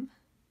of them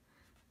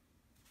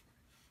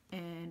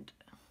and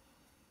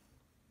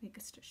make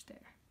a stitch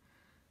there.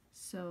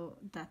 So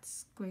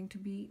that's going to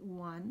be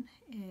 1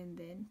 and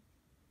then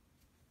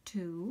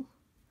 2.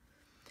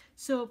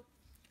 So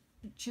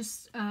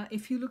just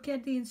if you look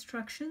at the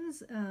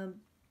instructions,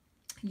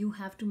 you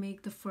have to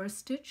make the first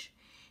stitch,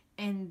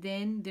 and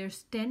then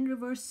there's 10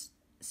 reverse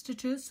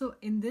stitches. So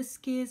in this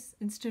case,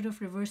 instead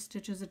of reverse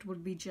stitches, it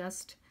would be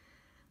just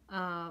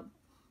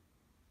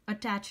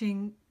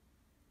attaching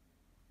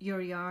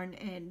your yarn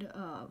and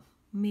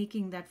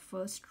making that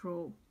first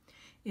row.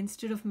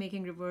 Instead of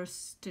making reverse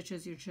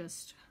stitches, you're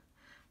just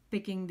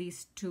picking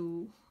these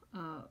two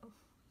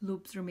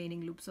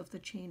remaining loops of the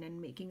chain and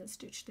making a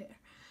stitch there.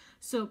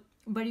 So,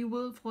 but you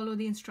will follow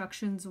the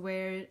instructions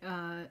where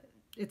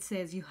it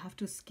says you have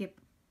to skip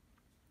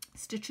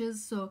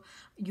stitches. So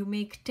you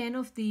make 10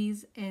 of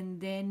these, and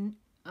then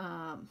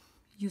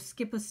you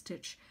skip a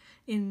stitch.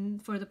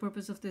 For the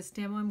purpose of this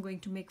demo, I'm going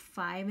to make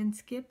 5 and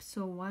skip.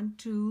 So 1,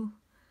 2,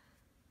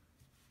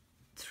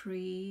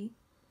 3,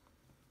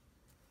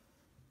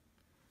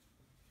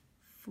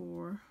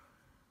 4,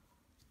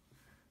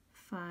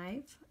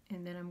 5,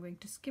 and then I'm going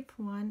to skip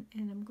 1,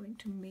 and I'm going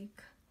to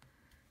make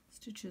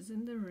stitches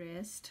in the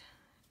rest.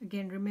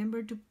 Again,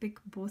 remember to pick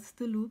both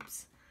the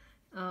loops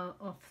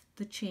of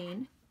the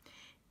chain.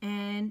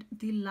 And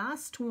the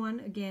last one,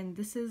 again,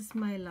 this is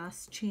my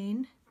last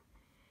chain,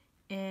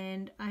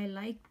 and I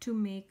like to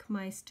make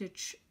my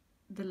stitch,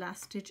 the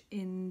last stitch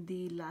in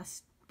the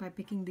last, by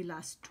picking the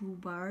last 2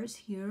 bars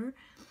here,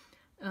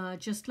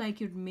 just like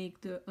you'd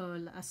make the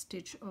last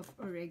stitch of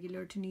a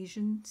regular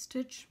Tunisian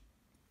stitch.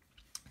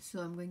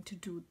 So I'm going to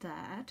do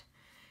that,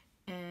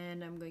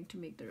 and I'm going to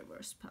make the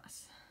reverse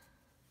pass.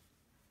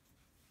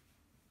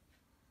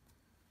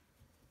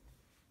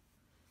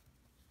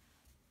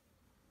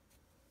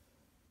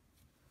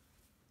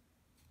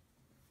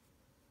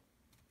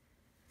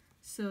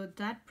 So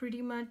that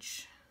pretty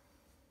much,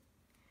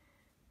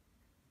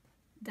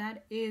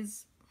 that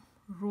is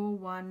row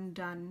 1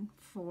 done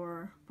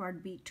for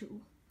part B2.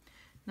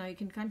 Now you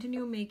can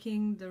continue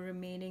making the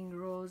remaining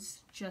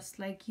rows just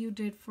like you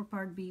did for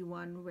part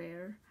B1,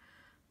 where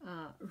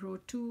row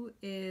 2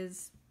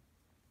 is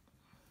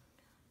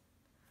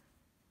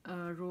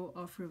a row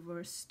of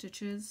reverse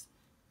stitches.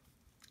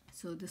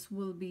 So this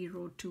will be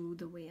row 2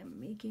 the way I'm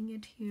making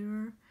it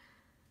here.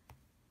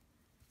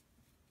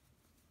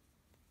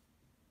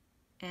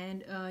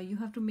 And you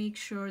have to make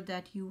sure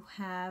that you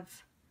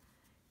have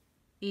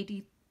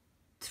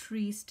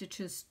 83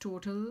 stitches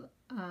total,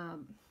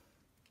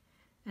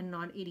 and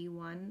not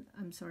 81.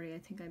 I'm sorry, I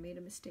think I made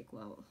a mistake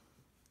while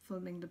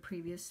filming the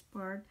previous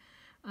part.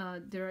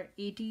 There are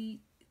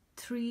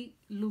 83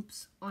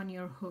 loops on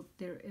your hook.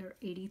 There are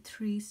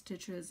 83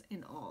 stitches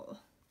in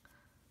all.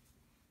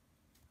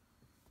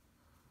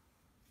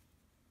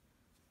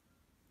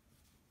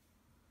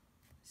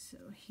 So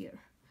here,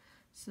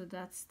 so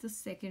that's the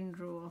second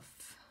row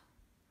of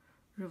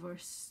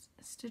reverse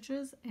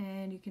stitches,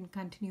 and you can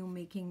continue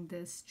making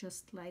this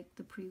just like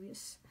the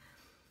previous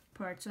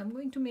part. So I'm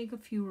going to make a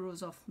few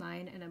rows of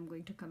 9 and I'm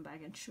going to come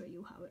back and show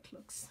you how it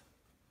looks.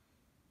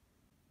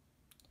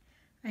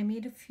 I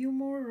made a few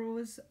more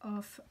rows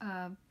of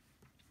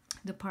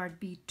the part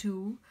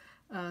B2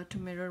 to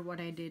mirror what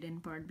I did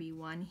in part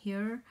B1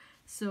 here.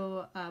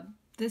 So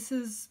this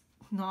is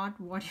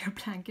not what your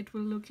blanket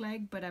will look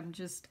like, but I'm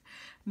just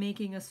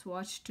making a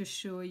swatch to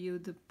show you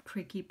the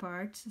tricky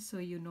parts so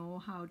you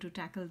know how to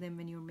tackle them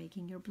when you're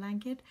making your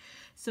blanket.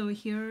 So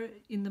here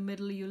in the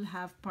middle you'll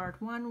have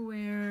part 1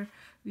 where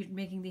we're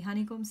making the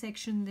honeycomb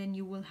section, then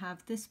you will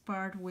have this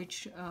part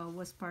which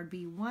was part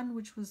B1,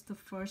 which was the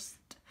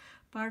first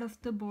part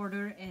of the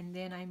border, and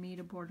then I made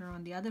a border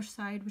on the other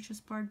side which is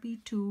part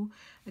B2.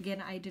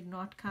 Again, I did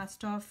not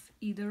cast off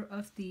either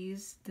of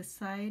these. This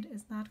side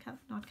is not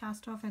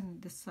cast off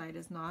and this side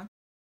is not.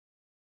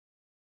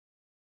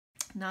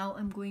 Now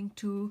I'm going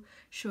to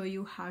show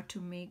you how to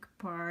make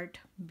part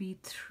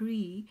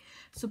B3.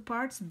 So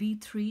parts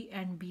B3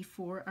 and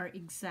B4 are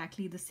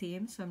exactly the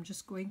same, so I'm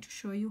just going to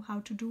show you how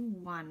to do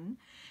one,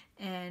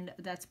 and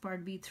that's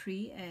part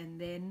B3,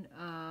 and then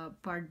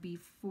part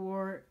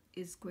B4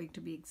 is going to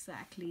be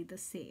exactly the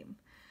same.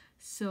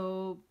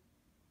 So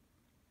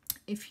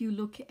if you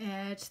look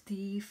at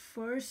the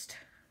first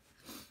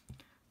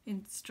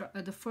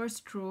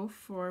row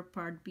for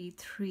part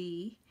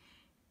B3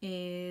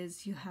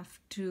 is you have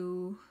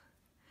to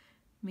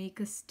make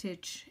a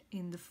stitch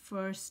in the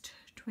first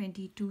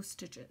 22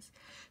 stitches.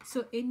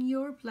 So in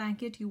your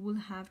blanket you will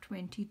have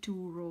 22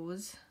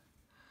 rows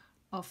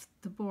of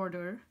the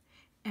border,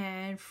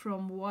 and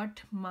from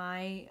what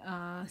my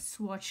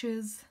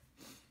swatches,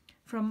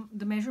 from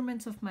the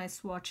measurements of my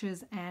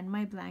swatches and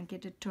my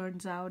blanket, it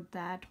turns out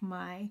that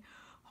my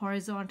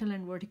horizontal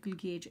and vertical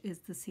gauge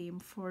is the same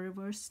for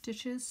reverse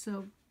stitches.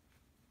 So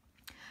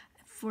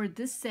for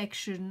this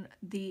section,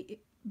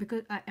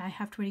 because I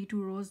have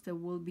 22 rows, there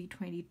will be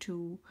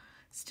 22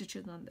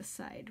 stitches on the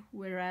side,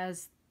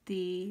 whereas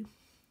the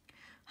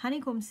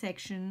honeycomb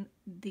section,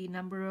 the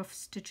number of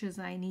stitches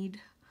I need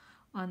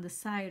on the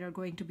side are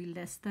going to be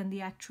less than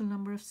the actual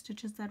number of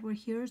stitches that were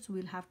here, so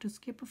we'll have to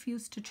skip a few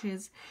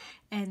stitches,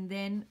 and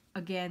then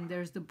again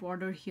there's the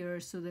border here,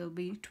 so there'll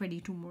be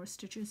 22 more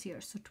stitches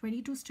here. So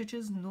 22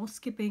 stitches, no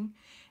skipping,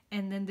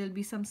 and then there'll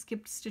be some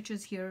skipped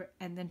stitches here,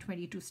 and then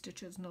 22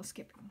 stitches, no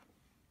skipping.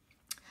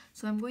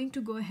 So I'm going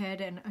to go ahead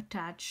and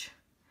attach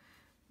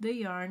the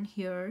yarn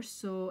here.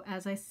 So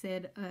as I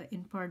said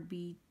in part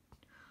B2,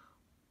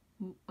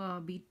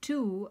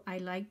 I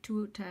like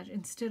to attach,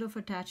 instead of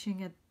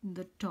attaching at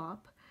the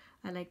top,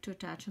 I like to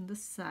attach on the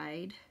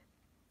side.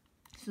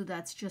 So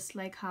that's just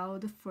like how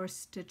the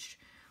first stitch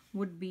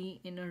would be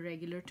in a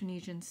regular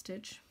Tunisian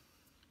stitch.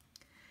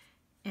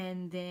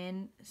 And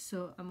then,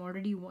 so I'm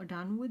already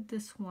done with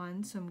this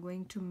one, so I'm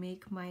going to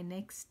make my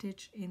next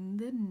stitch in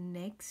the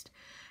next.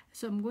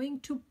 So I'm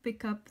going to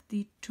pick up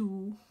the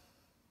 2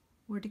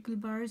 vertical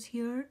bars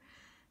here.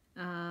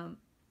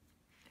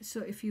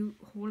 So if you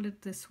hold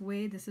it this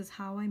way, this is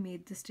how I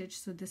made the stitch.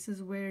 So this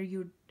is where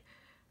you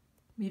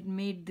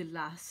made the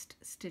last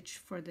stitch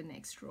for the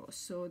next row.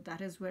 So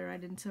that is where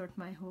I'd insert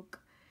my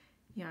hook,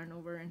 yarn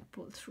over and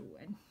pull through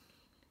and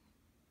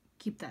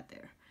keep that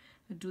there.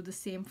 I'll do the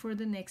same for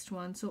the next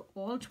one. So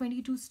all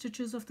 22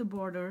 stitches of the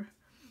border,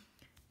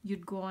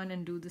 you'd go on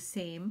and do the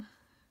same,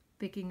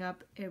 picking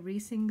up every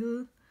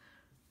single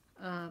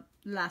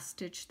last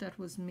stitch that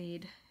was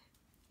made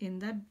in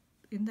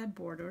that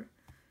border.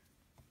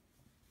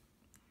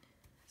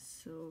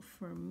 So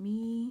for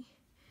me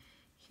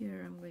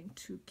here, I'm going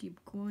to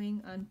keep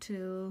going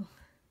until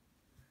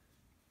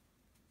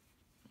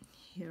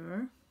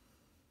here.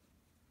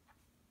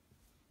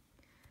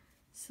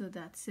 So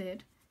that's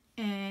it.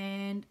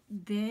 And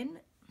then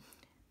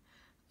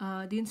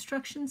the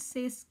instructions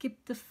say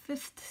skip the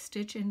 5th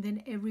stitch and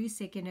then every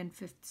 2nd and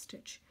 5th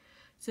stitch.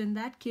 So in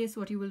that case,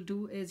 what you will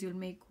do is you'll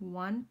make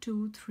 1,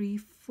 2, 3,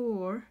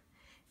 4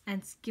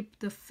 and skip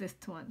the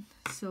 5th one.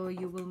 So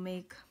you will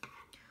make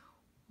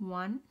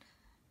 1,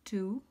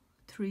 2,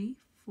 3,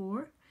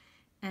 4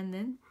 and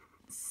then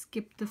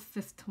skip the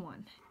 5th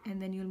one,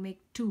 and then you'll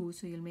make 2.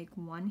 So you'll make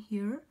 1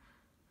 here.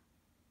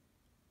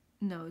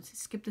 No,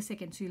 skip the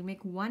 2nd. So you'll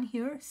make 1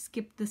 here,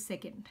 skip the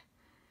 2nd.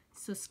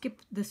 So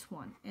skip this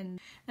one,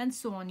 and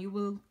so on. You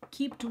will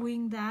keep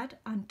doing that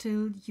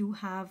until you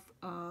have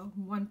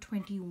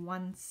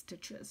 121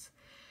 stitches.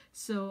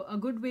 So a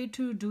good way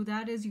to do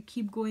that is you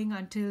keep going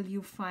until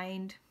you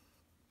find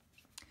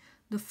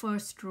the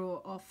first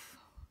row of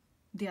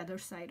the other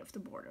side of the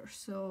border.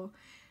 So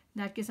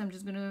in that case, I'm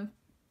just gonna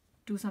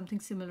do something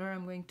similar.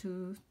 I'm going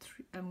to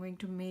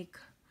make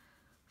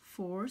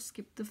 4,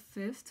 skip the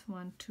 5th,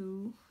 1,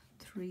 2,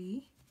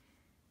 3,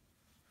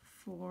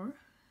 4,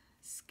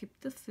 skip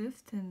the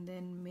 5th, and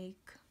then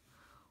make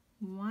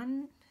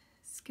 1,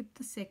 skip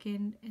the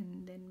 2nd,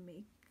 and then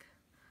make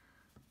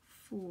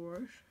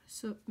 4.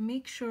 So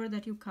make sure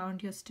that you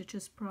count your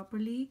stitches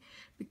properly.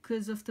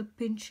 Because of the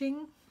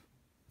pinching,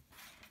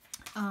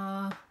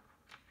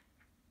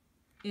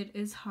 it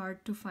is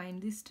hard to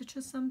find these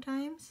stitches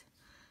sometimes.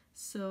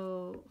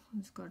 So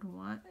it's got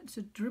one.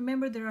 So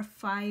remember, there are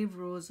 5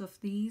 rows of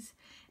these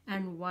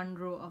and 1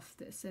 row of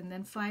this, and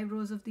then 5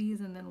 rows of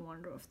these and then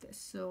 1 row of this.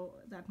 So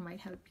that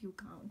might help you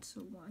count.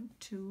 So 1,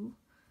 2,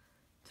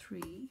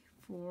 3,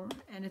 4,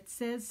 and it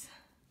says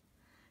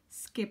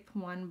skip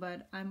 1,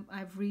 but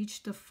I've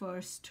reached the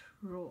first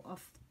row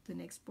of the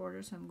next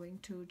border, so I'm going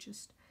to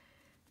just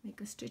make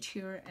a stitch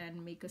here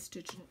and make a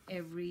stitch in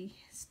every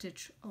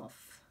stitch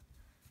of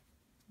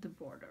the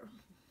border.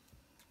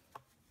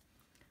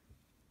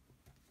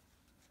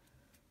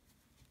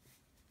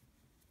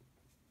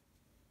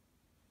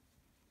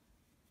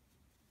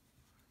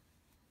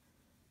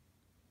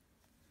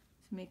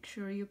 So make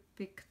sure you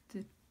pick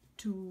the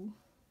 2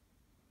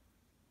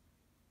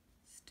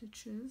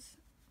 stitches,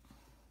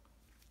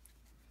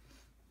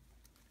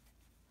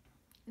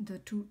 the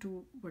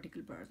two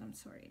vertical bars, I'm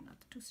sorry, not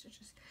the 2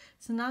 stitches.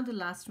 So now the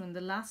last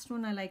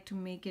one I like to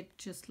make it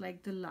just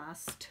like the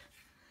last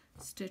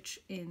stitch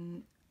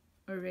in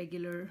a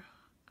regular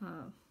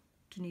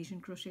Tunisian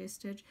crochet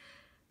stitch.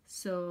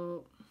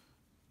 So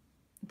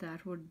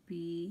that would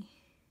be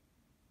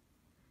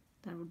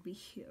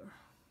here.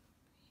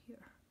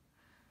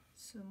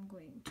 So I'm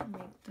going to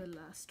make the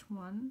last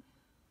one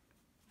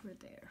over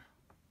there.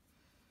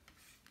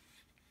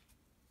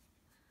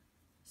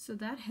 So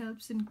that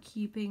helps in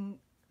keeping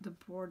the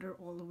border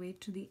all the way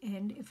to the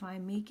end. If I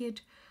make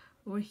it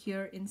over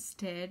here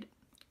instead,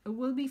 it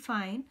will be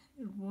fine.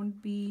 It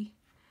won't be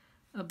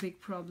a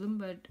big problem,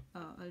 but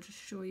I'll just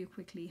show you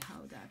quickly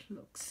how that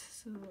looks.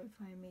 So if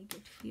I make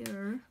it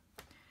here,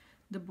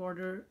 the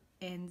border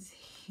ends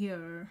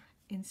here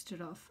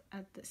instead of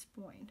at this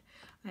point.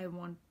 I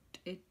want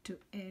it to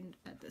end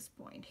at this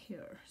point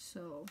here,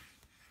 so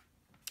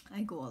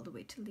I go all the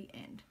way till the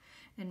end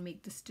and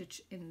make the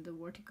stitch in the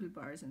vertical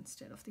bars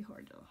instead of the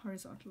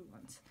horizontal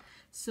ones.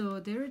 So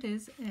there it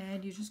is,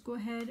 and you just go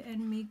ahead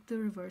and make the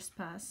reverse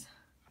pass.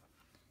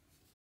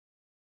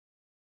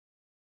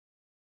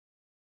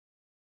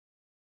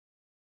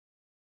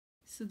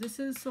 So this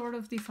is sort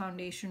of the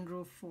foundation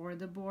row for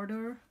the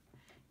border.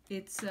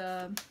 It's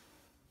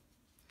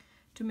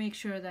to make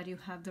sure that you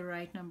have the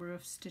right number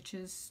of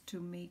stitches to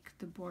make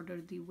the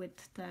border the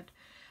width that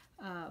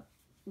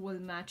will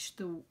match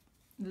the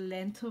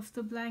length of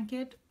the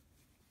blanket.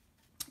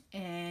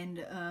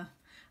 And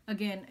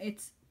again,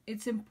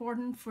 it's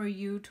important for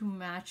you to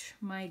match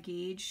my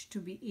gauge to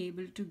be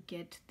able to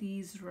get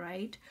these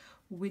right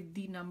with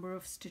the number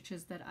of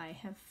stitches that I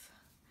have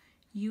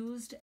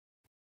used.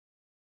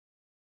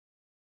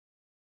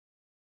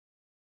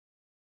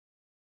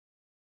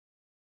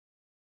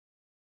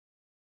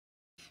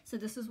 So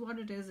this is what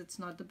it is. It's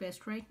not the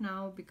best right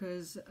now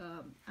because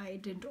I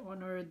didn't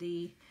honor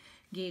the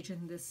gauge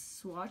in this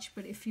swatch,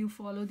 but if you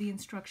follow the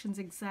instructions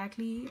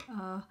exactly,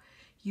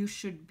 you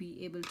should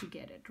be able to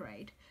get it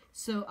right.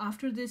 So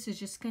after this is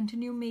just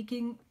continue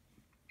making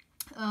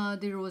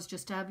the rows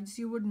just as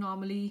you would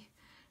normally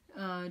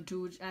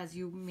do, as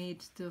you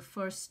made the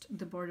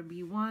border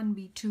B1,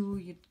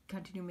 B2, you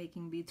continue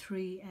making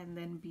B3 and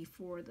then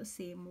B4 the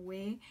same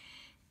way.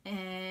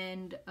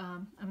 And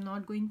I'm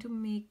not going to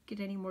make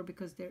it anymore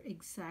because they're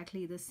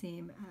exactly the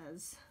same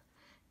as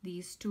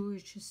these two.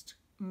 It's just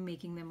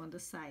making them on the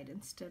side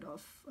instead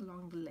of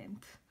along the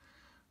length.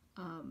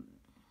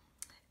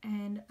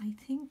 And I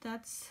think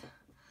that's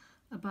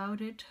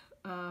about it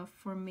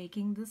for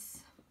making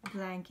this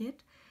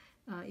blanket.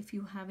 If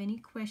you have any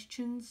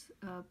questions,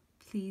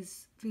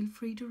 please feel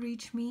free to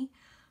reach me.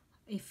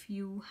 If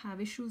you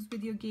have issues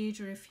with your gauge,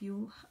 or if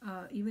you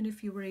even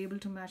if you were able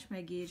to match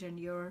my gauge and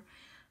your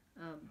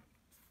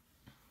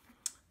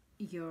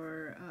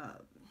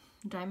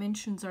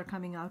dimensions are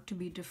coming out to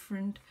be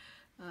different,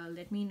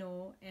 let me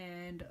know,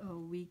 and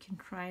we can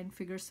try and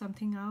figure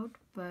something out.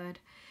 But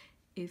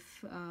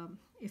if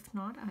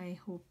not, I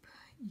hope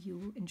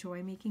you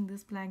enjoy making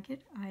this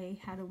blanket. I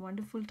had a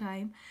wonderful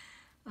time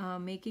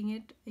making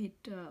it.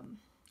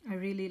 I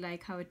really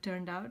like how it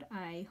turned out.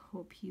 I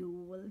hope you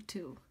will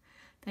too.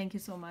 Thank you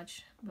so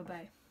much. Bye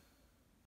bye.